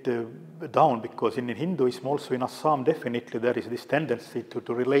it down, because in Hinduism, also in Assam, definitely there is this tendency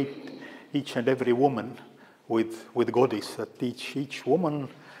to relate each and every woman with goddess, that each woman,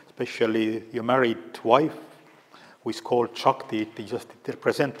 especially your married wife, who is called Shakti, it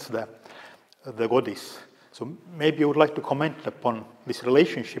represents the goddess. So maybe you would like to comment upon this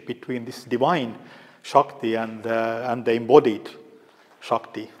relationship between this divine Shakti and the embodied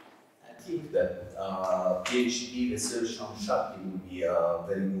Shakti. I think that PhD research on Shakti would be a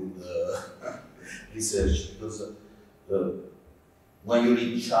very good research, because when you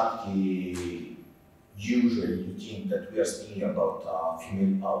read Shakti, usually you think that we are speaking about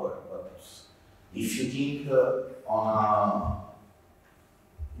female power, but if you think on a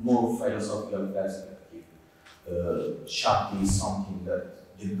more philosophical perspective, Shakti is something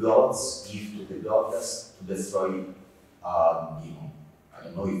that the gods give to the goddess to destroy a demon. I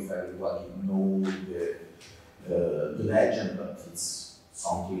don't know if everybody knows the legend, but it's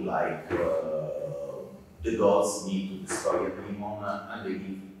something like the gods need to destroy a demon, and they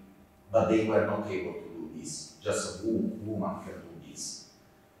give, but they were not able to do this. Just a woman can do this.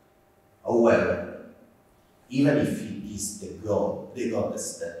 However, even if it is the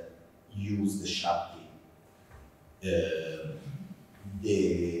goddess that use the Shakti, the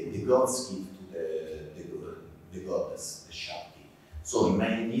gods give to the goddess the Shakti. So in my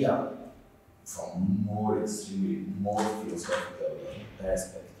idea, from more philosophical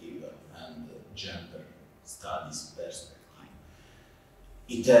perspective and gender studies perspective,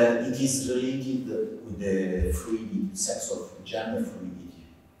 it is related with the fluidity, sexual gender fluidity.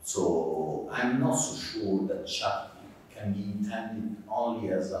 So I'm not so sure that Shakti can be intended only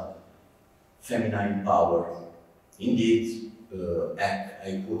as a feminine power. Indeed,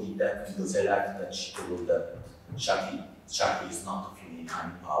 I quoted that because I like that she told that Shakti is not a feminine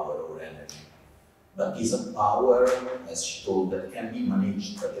power or energy, but is a power, as she told, that can be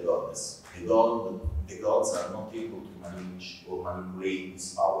managed by the goddess. The gods are not able to manage or manipulate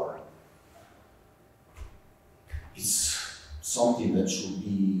this power. It's something that should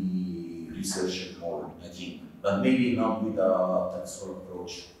be researched more, I think, but maybe not with a textual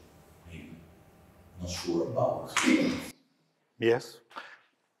approach. Maybe not sure about. Yes.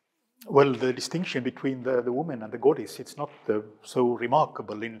 Well, the distinction between the woman and the goddess, it's not so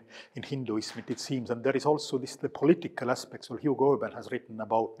remarkable in Hinduism, it seems. And there is also the political aspects. Well, Hugo Urban has written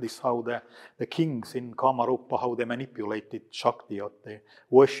about this, how the kings in Kamarupa, how they manipulated Shakti, or the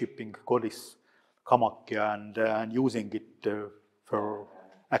worshipping goddess Kamakya and using it for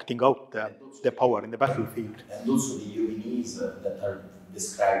acting out their power in the battlefield. And also the yogis that are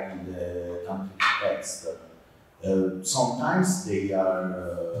described in the Tantric text. Sometimes they are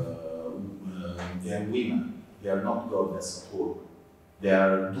women, they are not goddess at all. They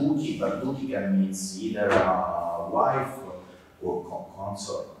are duki, but duki can mean either a wife or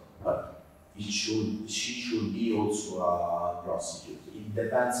consort, but she should be also a prostitute. It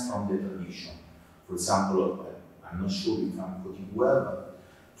depends from the tradition. For example, I'm not sure if I'm putting well, but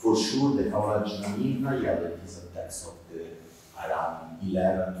for sure the Theology that is a text of the around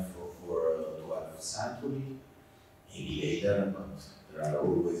 11th or 12th century, maybe later, but there are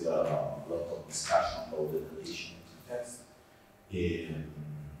always a lot of discussion about the tradition of the text. The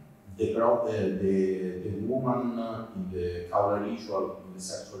woman in the Kaula ritual, in the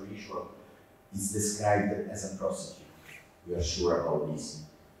sexual ritual, is described as a prostitute. We are sure about this.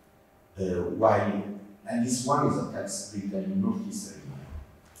 And this one is a text written in Northeastern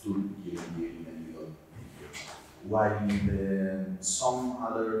India, while some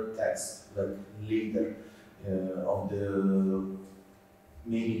other texts, like later, of the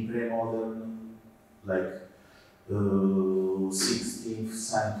maybe pre-modern, like 16th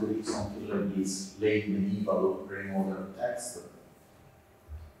century, something like this, late medieval or pre-modern text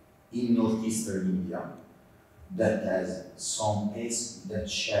in Northeastern India that has that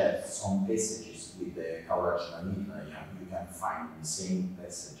share some passages with the Kaurajna. You can find the same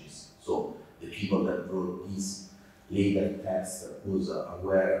passages. So the people that wrote this later text was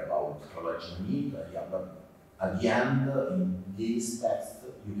aware about Kaurajna, but at the end, in this text,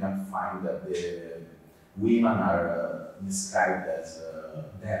 you can find that the women are described as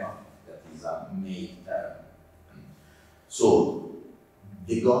deva, that is a male term. So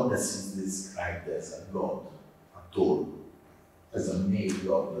the goddess is described as a god at all, as a male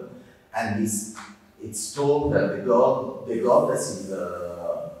god, and it's told that the goddess is,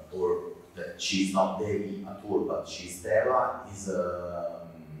 or that she's not Devi at all, but she's Deva, is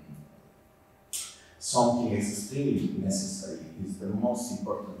something extremely necessary. It's the most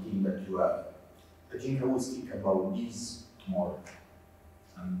important thing that you have. I think I will speak about this tomorrow.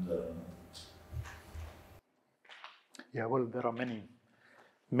 And yeah, well, there are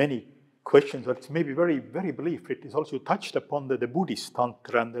many questions, but it's maybe very, very brief. It is also touched upon the Buddhist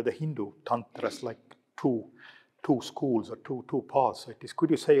Tantra and the Hindu Tantra as like two schools or two paths.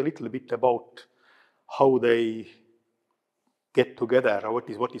 Could you say a little bit about how they get together, or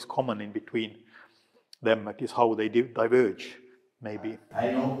what is common in between them? It is how they diverge, maybe.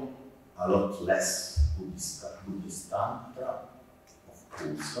 I know a lot less Buddhist Tantra, of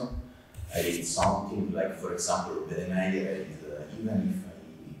course. I read something like, for example, Berenaya, even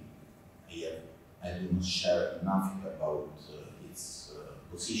if I do not share nothing about its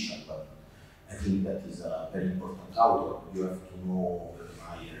position, but I think that is a very important author. You have to know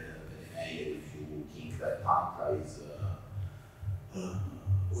Berenaya if you think that Tantra is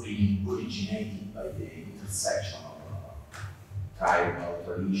originated by the intersection of tribal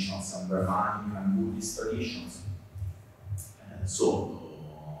traditions and Brahmanic and Buddhist traditions.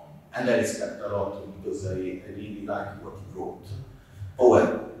 And I respect a lot because I really like what he wrote.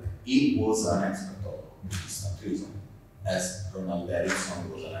 However, he was an expert of Buddhist Tantrism, as Ronald Erickson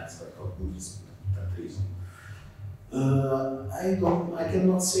was an expert of Buddhist Tantrism. I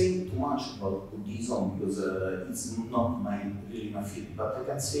cannot say too much about Buddhism because it's not really my field, but I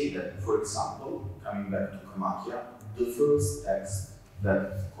can say that, for example, coming back to Kamakya, the first text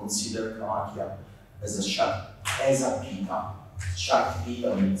that considered Kamakya as a pita. Shakti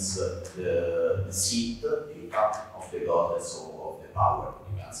pita means the seat, pita, of the goddess or of the power,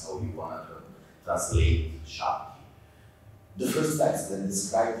 depends how you want to translate Shakti. The first text that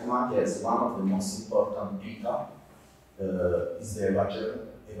described Kamakya as one of the most important pita is the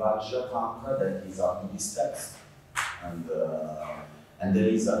Vajra Tantra, that is a Buddhist text. And there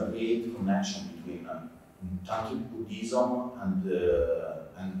is a great connection between Tantric Buddhism and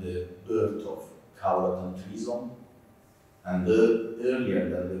the birth of Kaula Tantrism. And earlier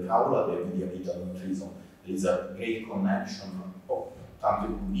than the Kaula, the Vidyapita Tantrism, there is a great connection of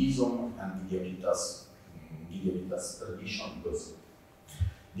Tantric Buddhism and Vidyapita's tradition, because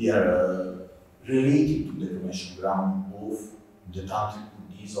they are related to the cremation ground of the Tantric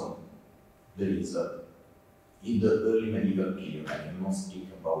Buddhism. There is in the early medieval period, I cannot speak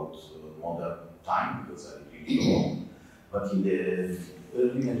about modern time because I really don't know, but in the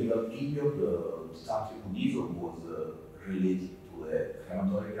early medieval period, the Tantric Buddhism was related to the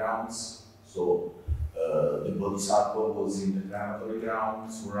crematory grounds. So the Bodhisattva was in the crematory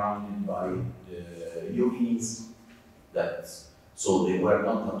ground, surrounded by the yogis. So they were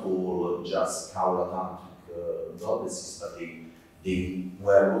not at all just Kaula Tantric goddesses, but they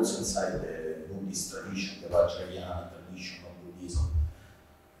were also inside the Buddhist tradition, the Vajrayana tradition of Buddhism.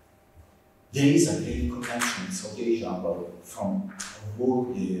 There is a great connection in South Asia from all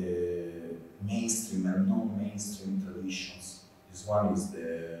the mainstream and non-mainstream traditions. This one is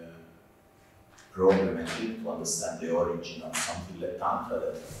the problem, I think, to understand the origin of something like Tantra,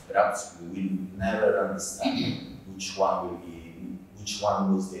 that perhaps we will never understand which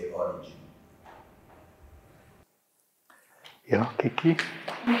one was the origin. Yeah, Kiki?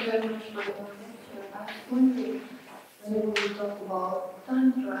 Thank you very much for the lecture. I was wondering, whenever we talk about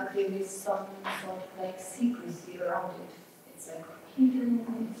Tantra, there is some sort of like secrecy around it. It's like hidden,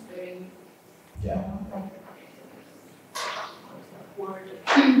 it's very, like word.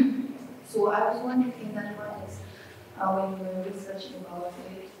 So I was wondering in that context, when you were researching about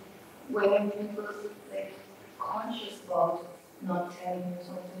it, when people like conscious about not telling you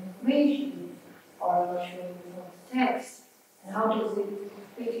some information or not showing you some text, and how does it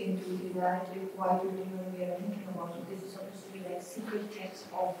fit into the narrative? Why do we when we are thinking about it? This is supposed to be like secret text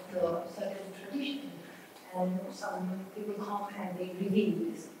of the certain tradition, and some people come and they reveal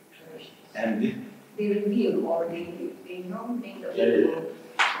this tradition. And they reveal or they make the people.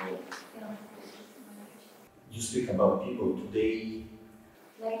 So, you speak about people today.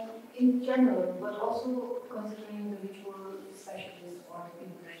 Like in general, but also considering the ritual specialists or the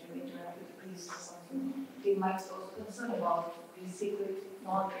people that you interact with, priests or something, they might also concern about the secret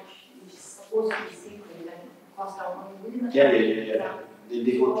knowledge, which is supposed to be secret and passed down only within the Yeah. The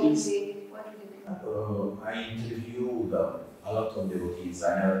devotees. What do they think? I interviewed a lot of devotees. I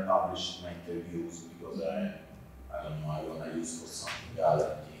never published my interviews because I don't know, I want to use for something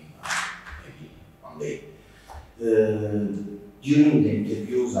other thing, maybe one day. During the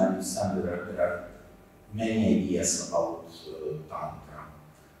interviews, I understand there are many ideas about Tantra.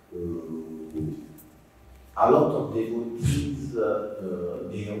 A lot of devotees, they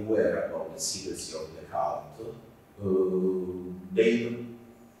are aware about the secrecy of the cult.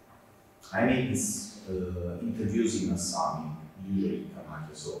 I made these interviews in Assami, usually in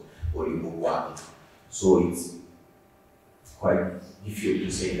Kamakya or in Bogwati. So it's quite difficult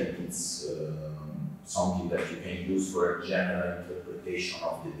to say that it's something that you can use for a general interpretation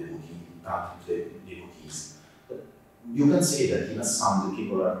of the Tantric devotees. But you can say that in Assam the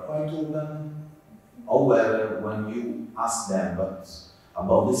people are quite open. However, when you ask them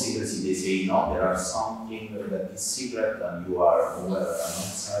about the secrecy, they say, no, there are something that is secret and you are aware and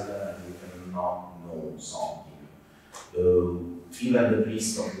outsider and you cannot know something. Even the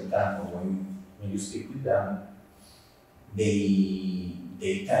priest of the temple, when you speak with them,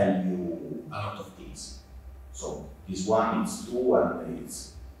 they tell you a lot of things. So this one is true, and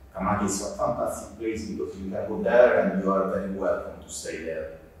Kamakya is a fantastic place because you can go there and you are very welcome to stay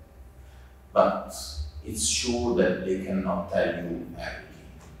there. But it's sure that they cannot tell you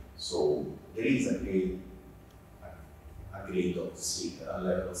everything. So there is a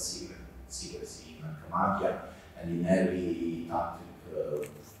level of secrecy in Kamakya and in every Tantric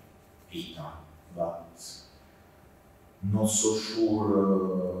Pita, but not so sure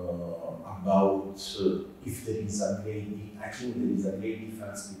about if there is I think there is a great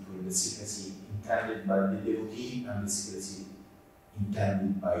difference between the secrecy intended by the devotee and the secrecy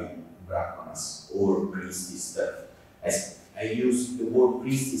intended by Brahmanas or priestess. I use the word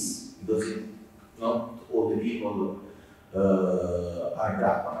priestess because not all the people are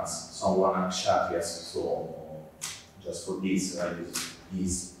Brahmanas. Someone are Kshatriyas, so just for this, I use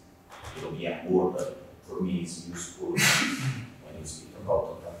this European word that for me is useful when you speak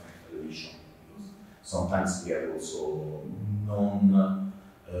about Tantric tradition. Sometimes we have also non-Hindu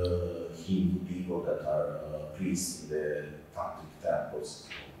people that are priests in the Tantric temples.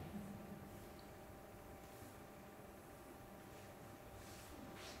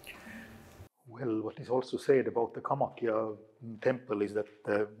 well, what is also said about the Kamakya temple is that,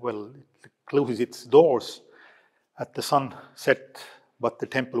 well, it closes its doors at the sunset, but the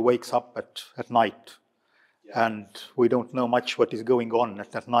temple wakes up at night. Yeah. And we don't know much what is going on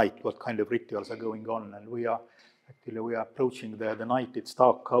at that night, what kind of rituals are going on. And we are approaching the night. It's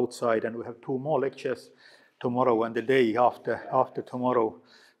dark outside, and we have 2 more lectures tomorrow and the day after tomorrow.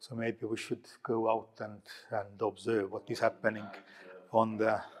 So maybe we should go out and observe what is happening on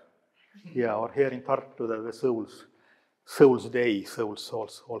the, or here in Tartu, the Souls Day, All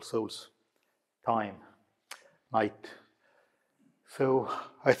Souls time, night. So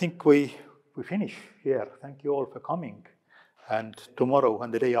I think we finish here. Thank you all for coming. And tomorrow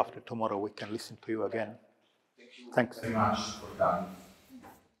and the day after tomorrow, we can listen to you again. Thank you Thanks very much for coming.